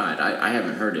he died. I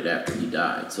haven't heard it after he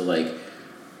died, so like,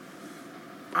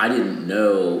 I didn't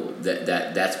know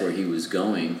that's where he was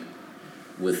going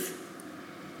with,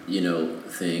 you know,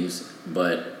 things,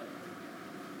 but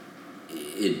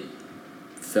it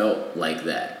felt like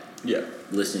that. Yeah.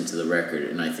 Listening to the record,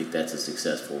 and I think that's a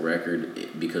successful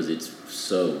record because it's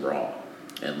so raw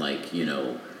and like, you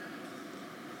know,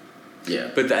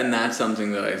 yeah. But that's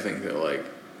something that I think that like,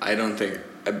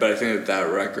 but I think that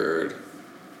record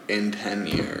in 10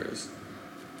 years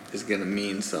is going to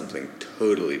mean something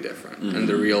totally different. And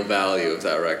the real value of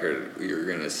that record you're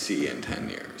going to see in 10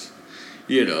 years.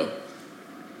 You know,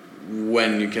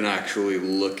 when you can actually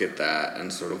look at that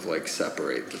and sort of like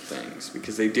separate the things,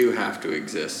 because they do have to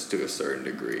exist to a certain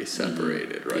degree,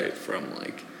 separated, right, from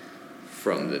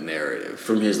the narrative.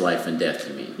 From his life and death,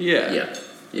 you mean? Yeah. Yeah.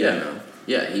 You know?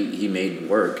 Yeah, he made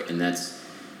work, and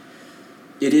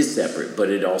it is separate, but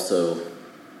it also,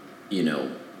 you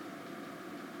know,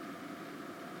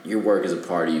 your work is a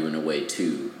part of you in a way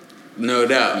too. No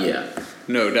doubt. Yeah.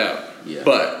 No doubt. Yeah.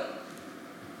 But,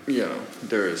 you know,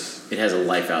 it has a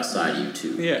life outside you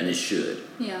too. Yeah. And it should.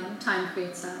 Yeah, time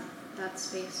creates that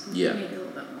space. Yeah. Maybe a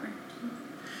little bit more.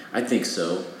 I think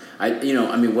so.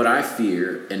 What I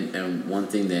fear, and one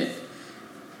thing that,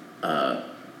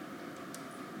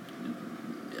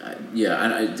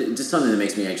 just something that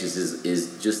makes me anxious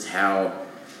is just how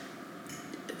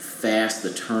fast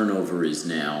the turnover is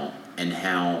now and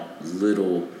how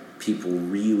little people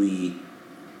really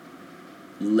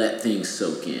let things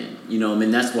soak in. You know, I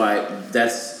mean, that's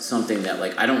something that,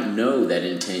 like, I don't know that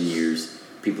in 10 years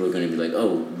people are going to be like,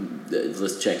 oh,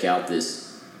 let's check out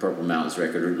this Purple Mountains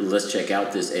record, or let's check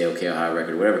out this AOK Ohio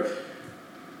record, or whatever.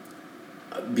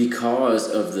 Because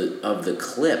of the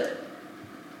clip,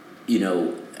 you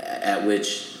know, at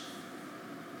which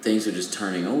things are just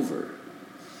turning over.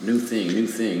 New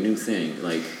thing.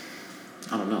 Like,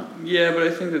 I don't know. Yeah, but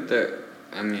I think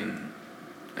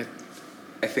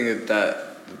I think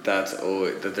that's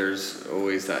always, that there's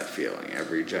always that feeling.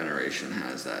 Every generation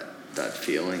has that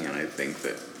feeling, and I think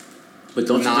that. But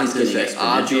don't you think it's getting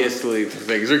exponential? Obviously,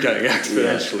 things are getting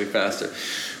exponentially faster,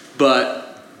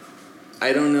 but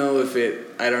I don't know if it.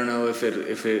 I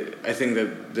think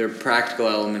that there are practical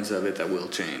elements of it that will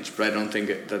change, but I don't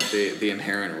think that the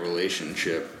inherent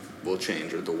relationship will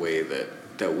change, or the way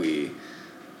that we.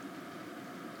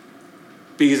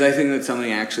 Because I think that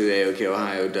something actually that AOK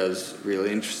Ohio does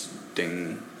really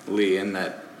interestingly, and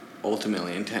that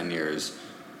ultimately in 10 years,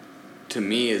 to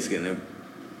me, is going to,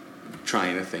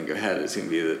 trying to think ahead, is going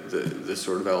to be the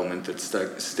sort of element that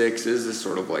sticks, is this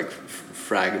sort of like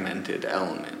fragmented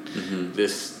element. Mm-hmm.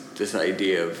 This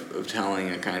idea of telling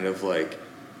a kind of like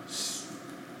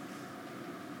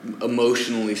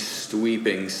emotionally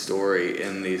sweeping story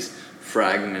in these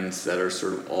fragments that are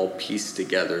sort of all pieced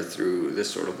together through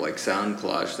this sort of like sound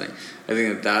collage thing. I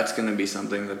think that's going to be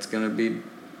something that's going to be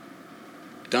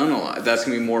done a lot. That's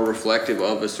going to be more reflective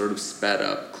of a sort of sped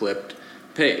up, clipped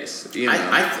pace. You know?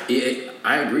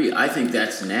 I agree. I think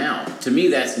that's now. To me,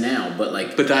 that's now. But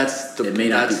like, it may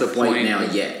not be quite now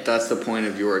yet. That's the point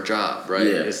of your job, right?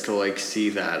 Yeah. Is to like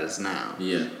see that as now.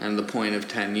 Yeah. And the point of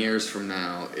 10 years from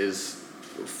now is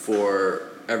for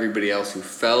everybody else who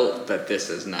felt that this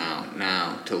is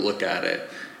now to look at it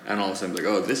and all of a sudden be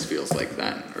like, oh, this feels like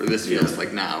then, or this feels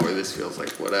like now, or this feels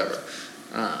like whatever.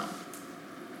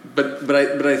 But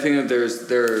I think that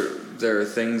there are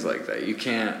things like that you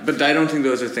can't. But I don't think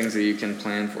those are things that you can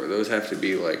plan for. Those have to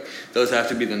be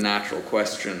the natural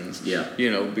questions. Yeah.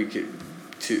 You know, that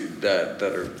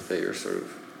you're sort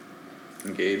of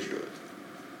engaged with.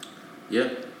 Yeah.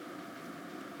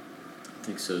 I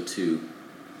think so too.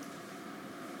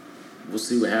 We'll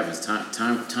see what happens. Time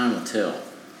will tell.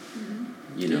 Mm-hmm.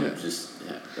 You know, just.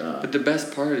 But the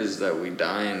best part is that we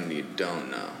die and you don't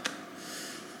know.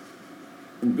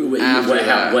 What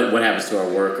happens to our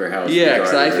work, or how? Yeah,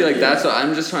 because I feel like that's what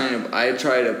I'm just trying to.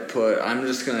 I'm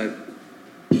just gonna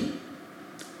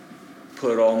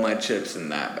put all my chips in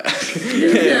that bag.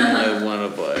 And I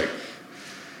want to like.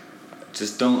 I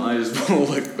just won't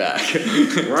look back.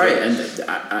 Right, and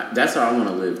that's how I want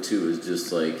to live too. Is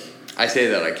just like. I say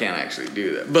that I can't actually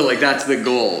do that, but like that's the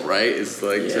goal, right? It's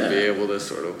like to be able to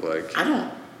sort of like. I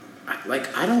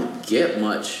don't get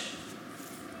much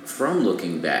from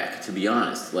looking back, to be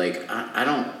honest. Like I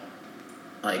don't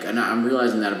like, and I'm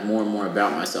realizing that more and more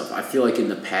about myself. I feel like in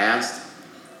the past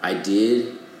I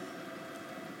did,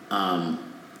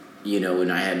 you know,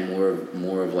 and I had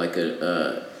more of like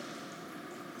a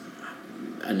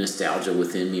nostalgia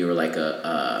within me, or like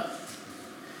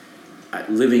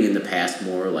living in the past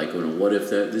more, like, what if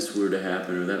this were to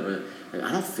happen, or that were, like,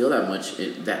 I don't feel that much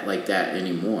like that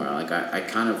anymore. Like I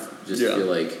kind of just feel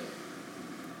like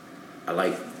I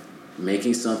like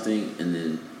making something and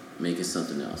then making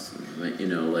something else. You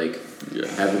know, like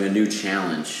having a new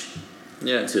challenge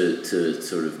to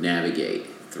sort of navigate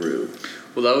through.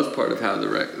 Well, that was part of how the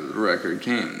record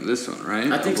came. This one, right?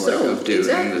 I think so. Of doing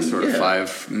this sort of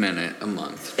 5 minute a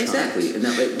month. Exactly, and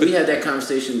we had that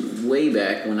conversation way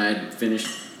back when I finished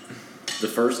the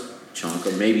first chunk,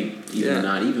 or maybe even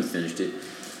not even finished it.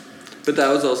 But that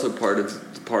was also part of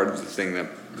the thing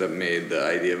that made the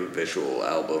idea of a visual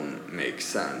album make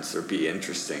sense, or be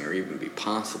interesting, or even be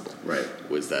possible. Right.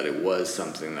 Was that it was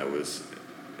something that was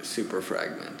super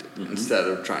fragmented, instead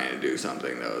of trying to do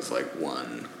something that was like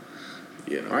one.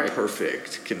 You know,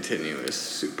 perfect, continuous,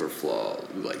 super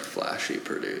like flashy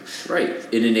produced. Right.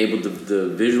 It enabled the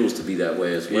visuals to be that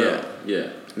way as well. Yeah.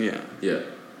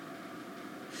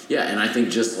 Yeah, and I think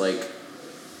just like,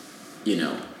 you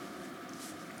know,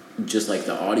 just like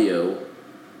the audio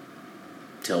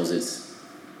tells its,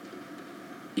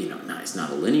 you know, it's not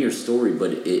a linear story,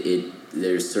 but it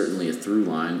there's certainly a through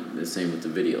line, the same with the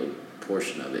video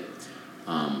portion of it,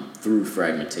 through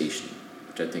fragmentation,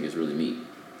 which I think is really neat.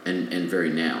 And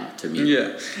very now, to me.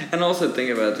 Yeah. And also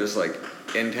think about just like,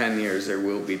 in 10 years, there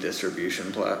will be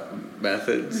distribution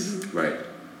methods. Mm-hmm. Right.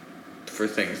 For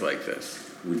things like this.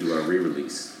 We do our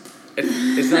re-release.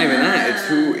 It's not even that.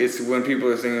 It's when people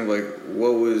are thinking of like,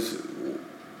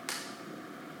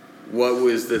 what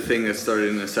was the thing that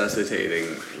started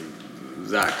necessitating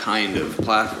that kind of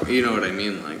platform? You know what I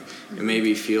mean? Like, it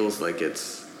maybe feels like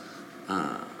it's,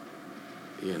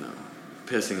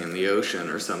 pissing in the ocean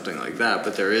or something like that,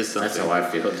 but there is something. That's how I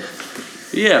feel.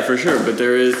 Yeah, for sure, but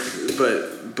there is,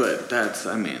 but that's,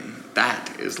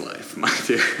 that is life, my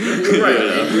dear. You're right,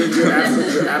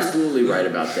 and you're absolutely right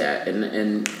about that,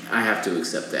 and I have to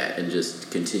accept that and just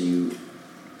continue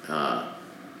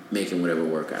making whatever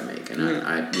work I make, and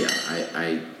I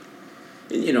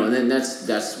and then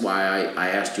that's why I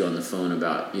asked you on the phone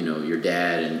about your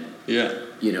dad and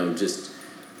just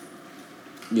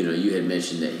you had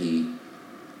mentioned that he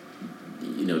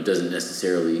doesn't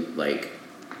necessarily like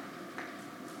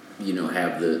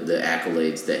have the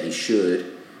accolades that he should.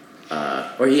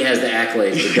 Or he has the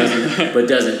accolades,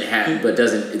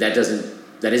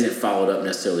 that isn't followed up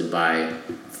necessarily by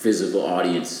physical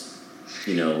audience,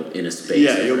 in a space.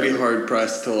 Yeah, you'll be hard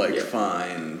pressed to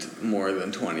find more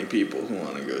than 20 people who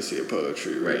want to go see a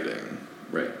poetry reading.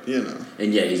 Right.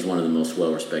 And yet he's one of the most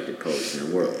well respected poets in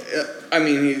the world.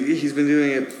 He's been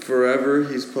doing it forever.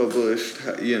 He's published,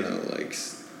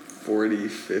 40,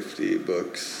 50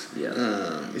 books.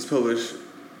 Yeah. He's published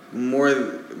more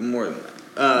than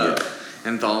that.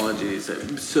 Anthologies.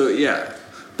 So, yeah.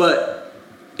 But,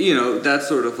 that's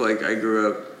sort of like I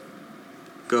grew up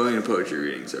going to poetry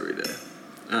readings every day.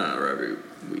 Or every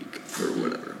week or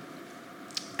whatever.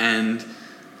 And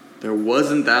there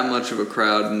wasn't that much of a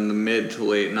crowd in the mid to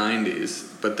late 90s,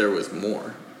 but there was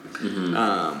more.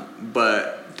 Mm-hmm.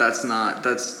 But that's an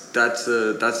audience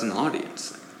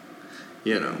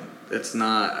thing. It's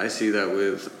not, I see that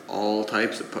with all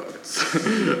types of poets.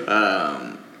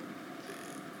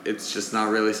 It's just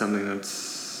not really something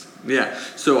that's,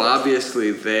 So obviously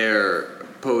their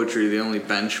poetry, the only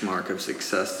benchmark of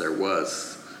success there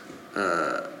was,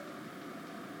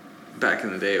 back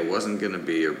in the day, it wasn't going to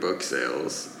be your book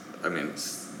sales.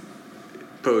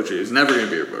 Poetry is never going to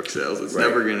be your book sales. It's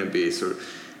never going to be sort of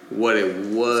what it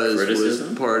was. Criticism?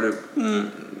 Was part of.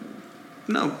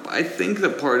 No, I think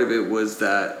that part of it was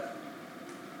that.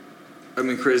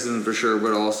 Criticism for sure,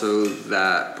 but also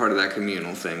that part of that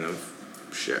communal thing of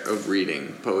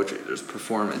reading poetry. There's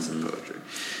performance in poetry,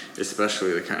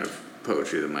 especially the kind of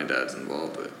poetry that my dad's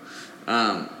involved with.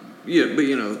 But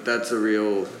that's a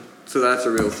real. So that's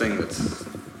a real thing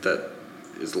that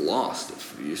is lost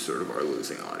if you sort of are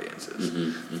losing audiences.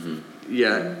 Mm-hmm, mm-hmm.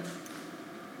 Yeah.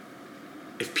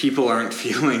 If people aren't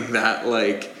feeling that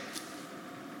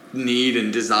need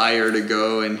and desire to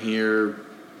go and hear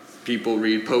people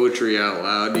read poetry out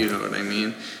loud, you know what I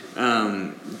mean?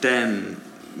 Then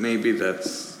maybe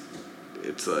it's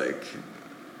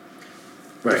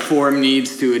the form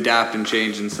needs to adapt and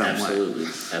change in some way.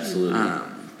 Absolutely.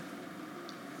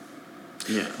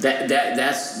 Yeah.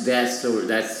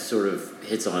 That sort of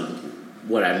hits on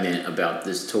what I meant about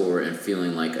this tour and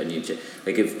feeling like I need to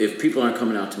if people aren't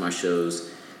coming out to my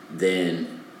shows,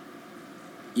 then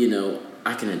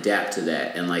I can adapt to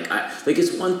that, and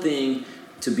it's one thing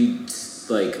to be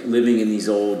living in these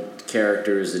old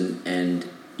characters and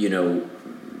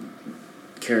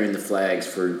carrying the flags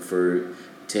for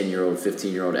 10-year-old,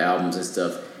 15-year-old albums and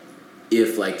stuff.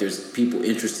 If there's people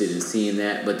interested in seeing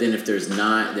that, but then if there's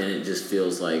not, then it just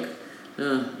feels like,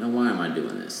 now why am I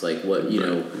doing this? What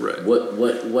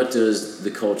what does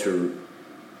the culture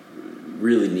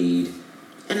really need?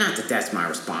 And not that that's my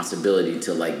responsibility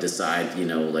to decide,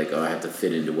 I have to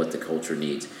fit into what the culture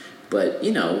needs, but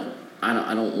I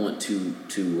don't want to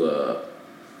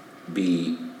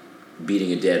be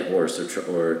beating a dead horse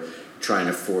or trying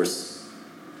to force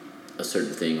a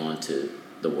certain thing onto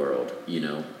the world,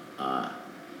 in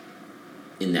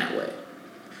that way.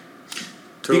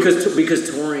 Totally. Because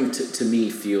touring to me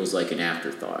feels like an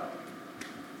afterthought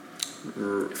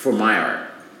for my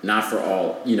art, not for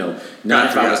all,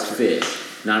 not if I was fit,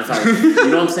 not if I was, you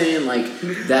know what I'm saying?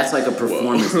 That's a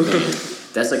performance thing.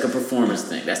 That's a performance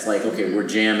thing. That's okay, we're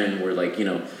jamming, we're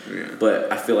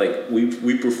but I feel like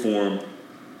we perform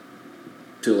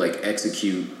to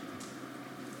execute,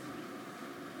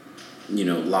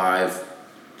 live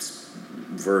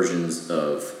versions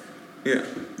of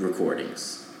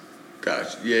recordings.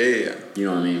 Gotcha. Yeah. You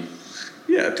know what I mean?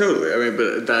 Yeah, totally.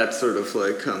 But that sort of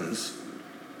comes.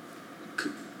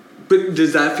 But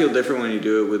does that feel different when you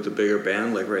do it with the bigger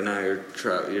band? Right now you're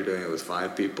doing it with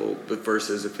 5 people, but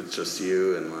versus if it's just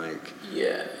you and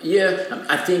Yeah.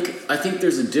 I think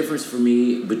there's a difference for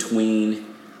me between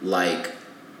the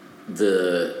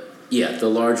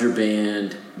larger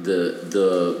band,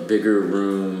 the bigger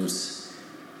rooms,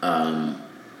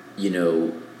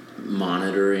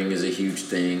 monitoring is a huge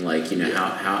thing.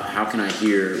 How can I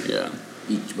hear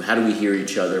how do we hear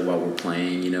each other while we're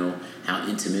playing? You know, how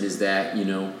intimate is that? You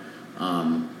know,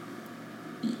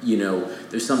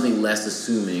 there's something less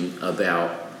assuming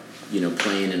about, you know,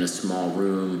 playing in a small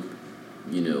room.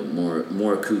 You know,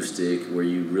 more acoustic, where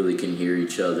you really can hear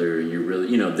each other, and you're really,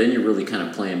 you know, then you're really kind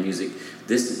of playing music.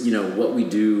 This, you know, what we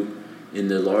do in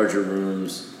the larger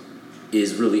rooms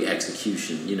is really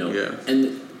execution, you know,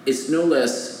 and it's no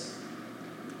less.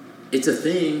 It's a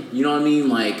thing, you know what I mean?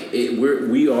 Like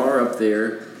we are up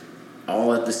there,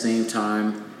 all at the same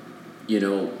time. You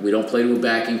know, we don't play to a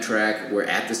backing track. We're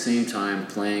at the same time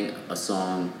playing a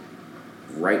song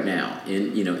right now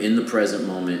in the present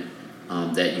moment.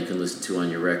 That you can listen to on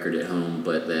your record at home,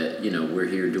 but that, you know, we're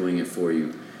here doing it for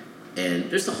you.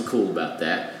 And there's something cool about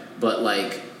that. But,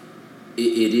 like,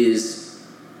 it is,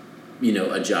 you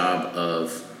know, a job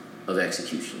of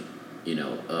execution, you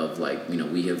know, of, like, you know,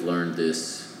 we have learned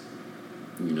this,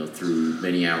 you know, through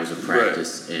many hours of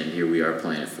practice, and here we are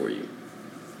playing it for you.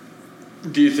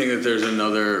 Do you think that there's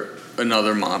another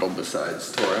model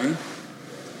besides touring?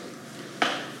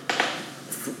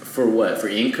 For what? For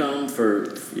income?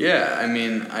 Yeah, I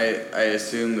mean, I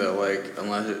assume that, like,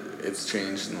 unless it's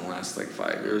changed in the last, like,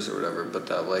 5 years or whatever, but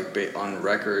that, like, on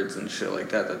records and shit like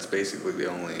that, that's basically the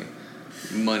only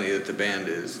money that the band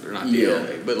is, or not the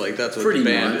only, but, like, that's what the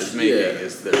band is making,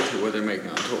 is what they're making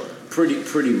on tour.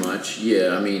 Pretty much,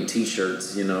 yeah. I mean,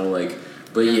 T-shirts, you know, like,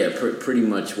 but yeah, pretty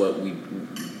much what we,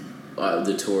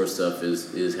 the tour stuff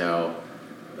is how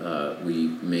we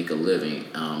make a living.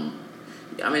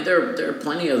 I mean, there are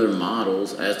plenty of other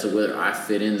models as to whether I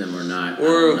fit in them or not.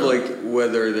 Or of, like,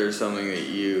 whether there's something that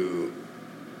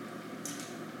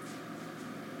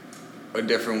a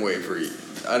different way for you.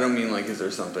 I don't mean, like, is there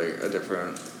a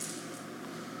different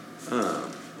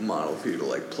model for you to,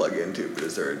 like, plug into, but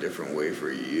is there a different way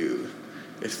for you,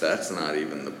 if that's not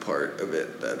even the part of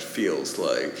it that feels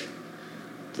like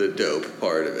the dope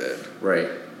part of it? Right.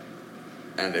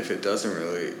 And if it doesn't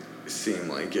really seem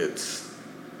like it's...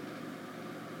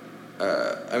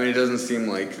 I mean, it doesn't seem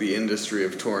like the industry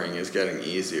of touring is getting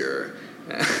easier.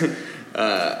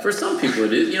 For some people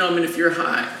it is. You know, I mean, if you're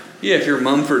high. Yeah, if you're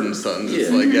Mumford & Sons, it's,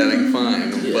 like, getting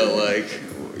fine. Yeah. But, like,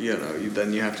 you know,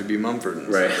 then you have to be Mumford & Sons.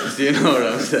 Right. Do you know what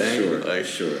I'm saying? Sure, like,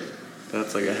 sure.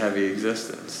 That's, like, a heavy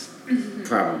existence.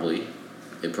 Probably.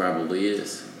 It probably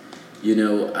is. You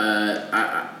know,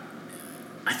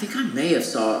 I think I may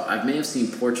have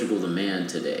seen Portugal the Man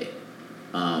today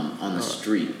on the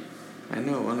street. I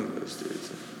know one of those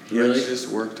dudes. He really? actually just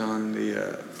worked on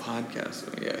the podcast.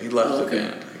 Yeah, he left the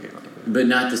band. I can't remember. But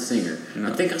not the singer. No.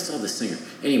 I think I saw the singer.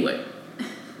 Anyway,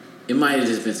 it might have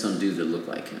just been some dude that looked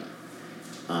like him.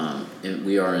 And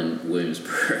we are in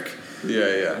Williamsburg.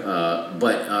 Yeah.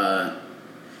 But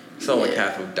saw like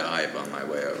half of Dive on my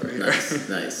way over here.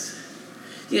 Nice.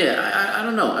 Yeah, I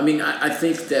don't know. I mean, I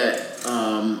think that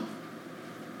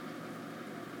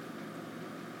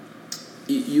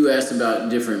you asked about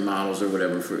different models or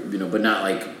whatever for, you know, but not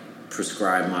like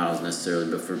prescribed models necessarily,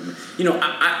 but for, you know,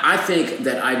 I think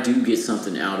that I do get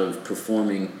something out of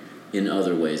performing in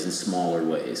other ways, in smaller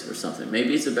ways or something.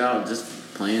 Maybe it's about just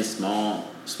playing small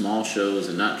shows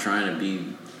and not trying to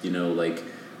be, you know, like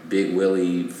Big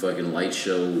Willie fucking light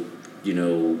show, you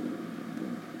know,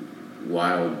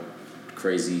 wild,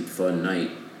 crazy, fun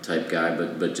night type guy,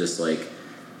 but just like,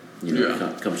 you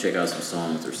know, come check out some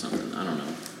songs or something. I don't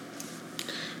know.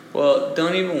 Well,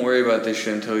 don't even worry about this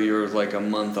shit until you're like a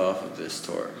month off of this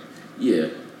tour. Yeah.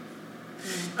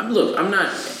 Look, I'm not.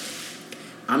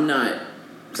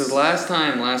 Because last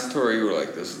tour, you were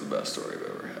like, "This is the best tour I've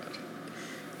ever had."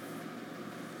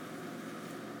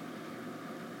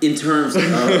 In terms of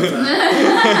the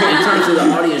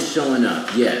audience showing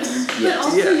up, yes. But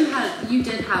also, you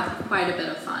did have quite a bit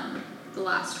of fun the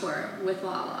last tour with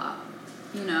Lala.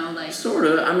 You know, like sort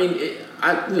of. I mean,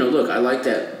 look, I like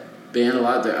that band a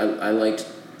lot. I liked,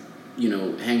 you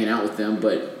know, hanging out with them,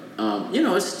 but you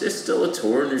know, it's still a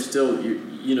tour, and I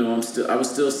was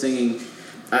still singing.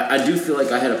 I do feel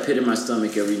like I had a pit in my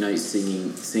stomach every night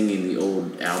singing the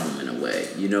old album in a way.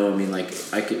 You know, I mean, like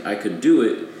I could do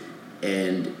it,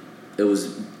 and it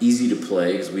was easy to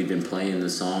play because we'd been playing the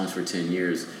songs for 10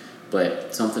 years,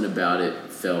 but something about it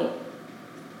felt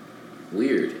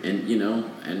weird, and you know,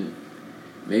 and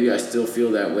maybe I still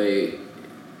feel that way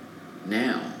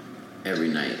now. Every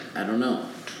night. I don't know.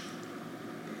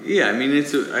 Yeah, I mean,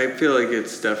 I feel like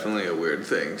it's definitely a weird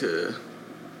thing to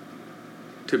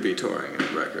be touring a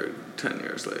record 10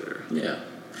 years later. Yeah.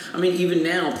 I mean, even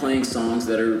now, playing songs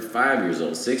that are 5 years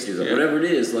old, 6 years old, whatever it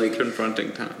is, like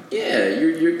confronting time. Yeah,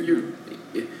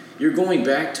 you're going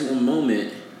back to a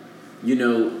moment, you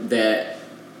know, that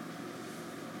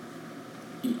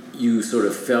you sort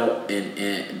of felt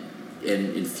and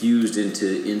infused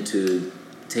into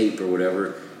tape or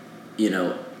whatever,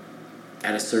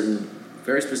 at a certain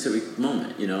very specific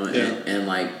moment, and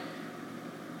like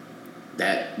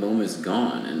that moment's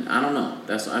gone, and I don't know.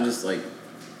 I just like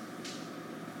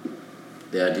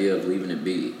the idea of leaving it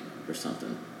be or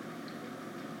something.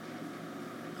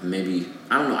 Maybe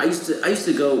I don't know. I used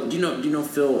to go. Do you know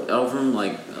Phil Elverum,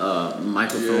 like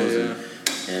Microphones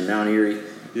and Mount Erie?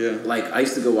 Yeah. Like I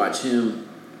used to go watch him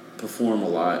perform a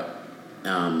lot,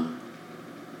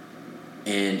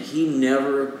 and he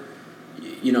never,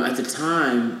 at the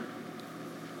time,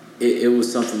 it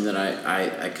was something that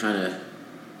I kind of.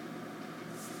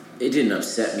 It didn't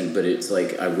upset me, but it's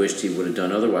like I wished he would have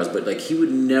done otherwise. But like he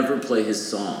would never play his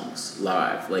songs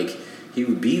live. Like he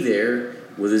would be there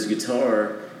with his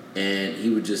guitar, and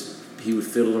he would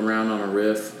fiddle around on a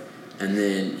riff, and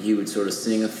then he would sort of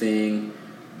sing a thing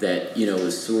that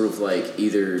was sort of like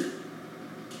either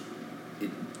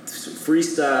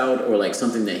freestyled or like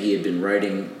something that he had been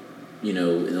writing, in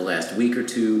the last week or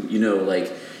two.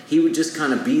 Like he would just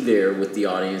kind of be there with the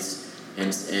audience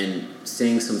and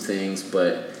sing some things,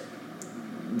 but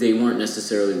they weren't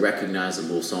necessarily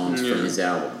recognizable songs from his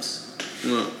albums.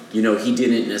 Well, he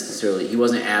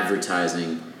wasn't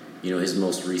advertising, his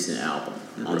most recent album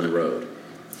on the road.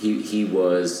 He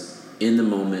was in the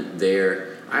moment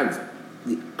there. I have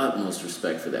the utmost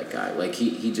respect for that guy. Like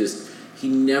he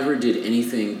never did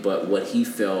anything but what he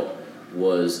felt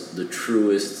was the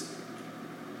truest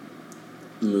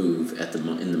move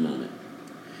in the moment.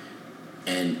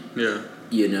 And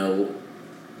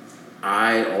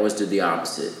I always did the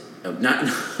opposite. Not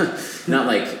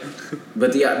like,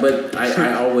 but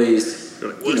I always.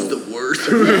 What's the worst?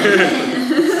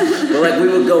 But like we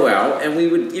would go out and we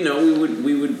would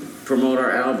promote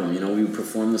our album. We would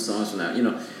perform the songs from that.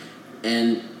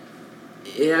 And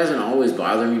it hasn't always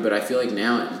bothered me, but I feel like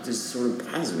now it just sort of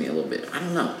bothers me a little bit. I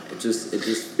don't know. It just.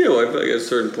 Yeah, well, I feel like at a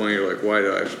certain point you're like, why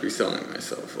do I have to be selling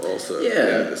myself also in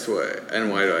this way? And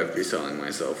why do I have to be selling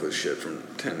myself with shit from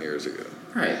 10 years ago?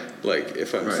 Right. Like,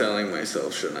 if I'm selling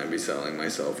myself, shouldn't I be selling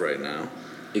myself right now?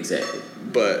 Exactly.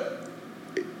 But,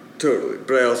 totally.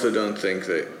 But I also don't think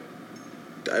that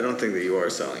you are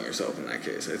selling yourself in that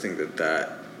case. I think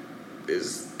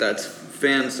that's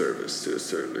fan service to a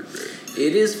certain degree.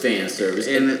 It is fan service,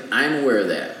 and I'm aware of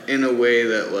that. In a way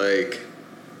that, like,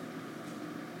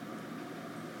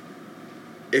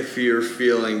 if you're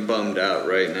feeling bummed out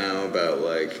right now about,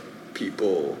 like,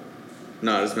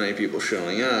 not as many people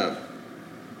showing up,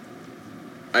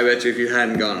 I bet you if you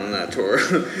hadn't gone on that tour,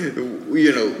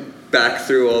 back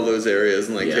through all those areas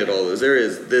and, hit all those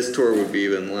areas, this tour would be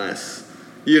even less.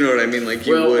 You know what I mean? Like,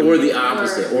 or the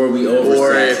opposite, or we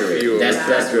oversaturate.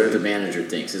 That's what the manager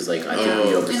thinks, is like, I think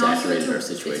we oversaturated our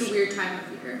situation. It's a weird time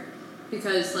of year,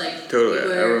 because, like, totally,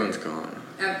 everyone's gone.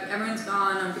 Everyone's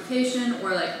gone on vacation,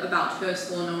 or, like, about to go to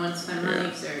school, no one's spending money,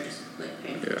 because they're just, like,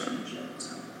 paying tuition and shit,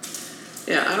 so.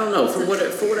 Yeah, I don't know, for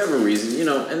whatever reason,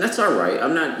 and that's all right.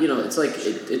 I'm not, it's like,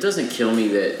 it doesn't kill me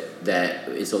that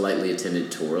it's a lightly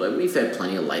attended tour. Like, we've had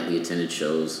plenty of lightly attended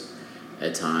shows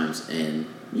at times, and,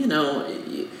 you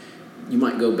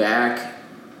might go back,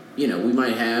 we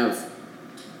might have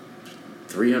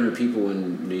 300 people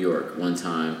in New York one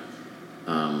time,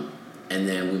 and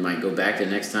then we might go back the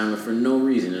next time, and for no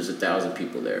reason there's 1,000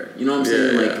 people there. You know what I'm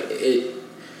saying? Like,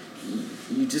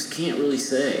 you just can't really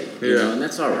say, and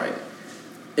that's all right.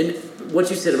 And what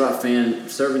you said about fan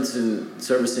servicing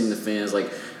the fans,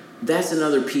 like, that's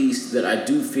another piece that I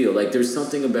do feel like there's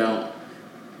something about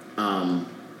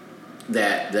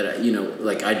that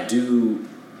like, I do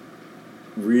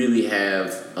really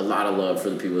have a lot of love for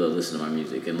the people that listen to my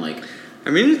music, and like, I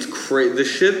mean, it's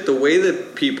crazy. The way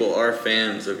that people are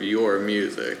fans of your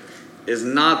music is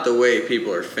not the way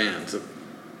people are fans of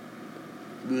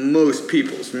most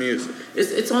people's music.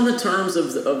 It's on the terms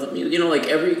of the music. Like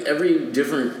every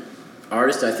different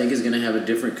artist, I think, is going to have a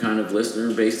different kind of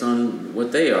listener based on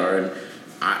what they are, and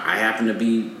I happen to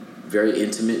be very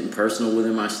intimate and personal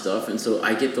within my stuff, and so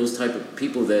I get those type of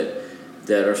people that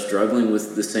are struggling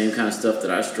with the same kind of stuff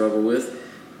that I struggle with,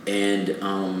 and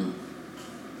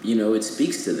it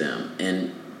speaks to them,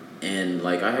 and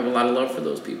like, I have a lot of love for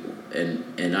those people,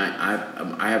 and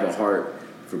I have a heart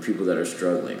for people that are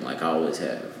struggling, like I always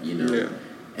have,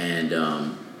 and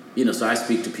so I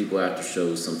speak to people after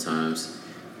shows sometimes,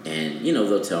 and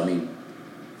they'll tell me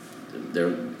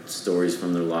their stories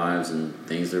from their lives and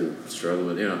things they're struggling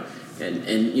with,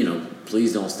 and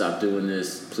please don't stop doing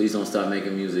this, please don't stop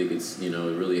making music, it's it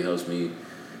really helps me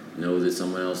know that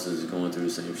someone else is going through the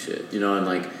same shit, and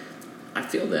like, I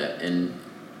feel that, and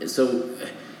so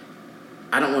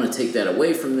I don't want to take that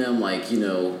away from them, like,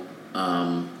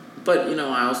 But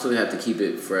I also have to keep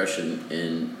it fresh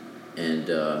and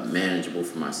manageable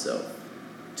for myself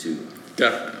too.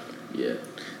 Definitely. Yeah.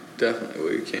 Definitely.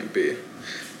 Well, you can't be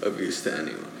of use to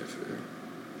anyone if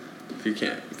it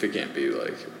can't be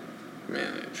like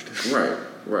managed. Right.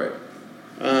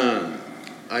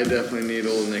 I definitely need a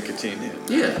little nicotine hit.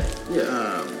 Yeah.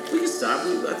 We can stop.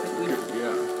 I think we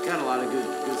got a lot of good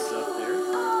stuff there.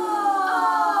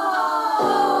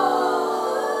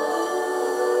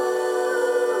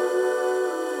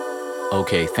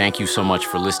 Okay, thank you so much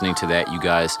for listening to that, you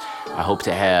guys. I hope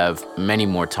to have many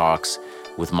more talks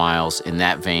with Miles in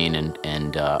that vein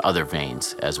and other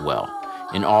veins as well.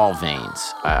 In all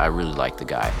veins. I really like the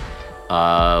guy.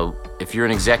 If you're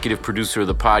an executive producer of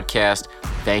the podcast,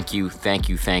 thank you.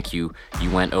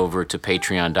 You went over to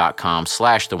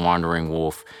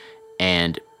patreon.com/thewanderingwolf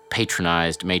and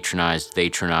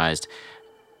matronized,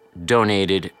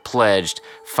 donated, pledged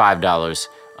 $5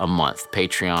 a month.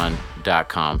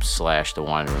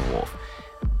 Patreon.com/thewanderingwolf.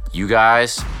 You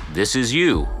guys, this is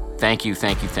you. Thank you.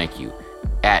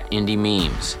 At Indie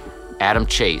Memes, Adam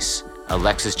Chase,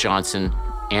 Alexis Johnson,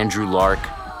 Andrew Lark,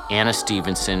 Anna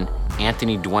Stevenson,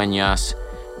 Anthony Duenas,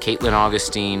 Caitlin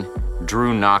Augustine,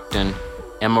 Drew Nocton,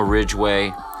 Emma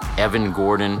Ridgway, Evan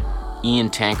Gordon,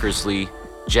 Ian Tankersley,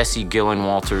 Jesse Gillen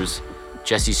Walters,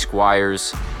 Jesse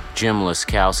Squires, Jim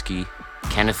Laskowski,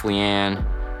 Kenneth Leanne,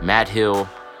 Matt Hill,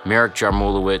 Merrick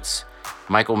Jarmulowicz,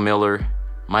 Michael Miller,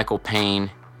 Michael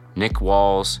Payne, Nick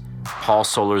Walls, Paul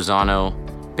Solorzano,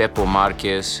 Beppo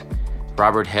Marquez,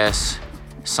 Robert Hess,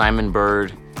 Simon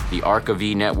Bird, the Arc of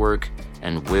E Network,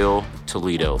 and Will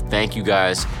Toledo. Thank you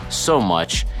guys so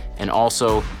much. And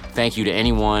also, thank you to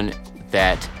anyone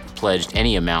that pledged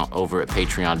any amount over at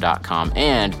patreon.com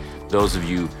and those of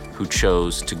you who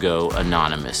chose to go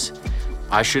anonymous.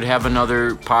 I should have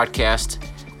another podcast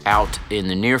out in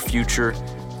the near future.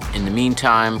 In the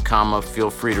meantime, feel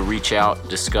free to reach out,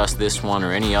 discuss this one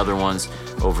or any other ones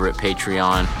over at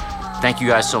Patreon. Thank you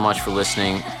guys so much for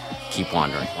listening. Keep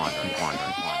wandering.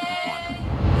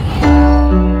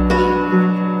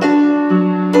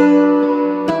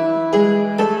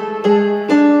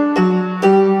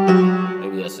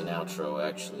 Maybe that's an outro,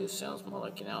 actually. It sounds more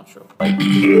like an outro. I'm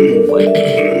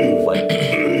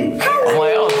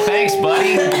like, oh, thanks,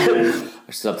 buddy.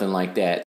 Or something like that.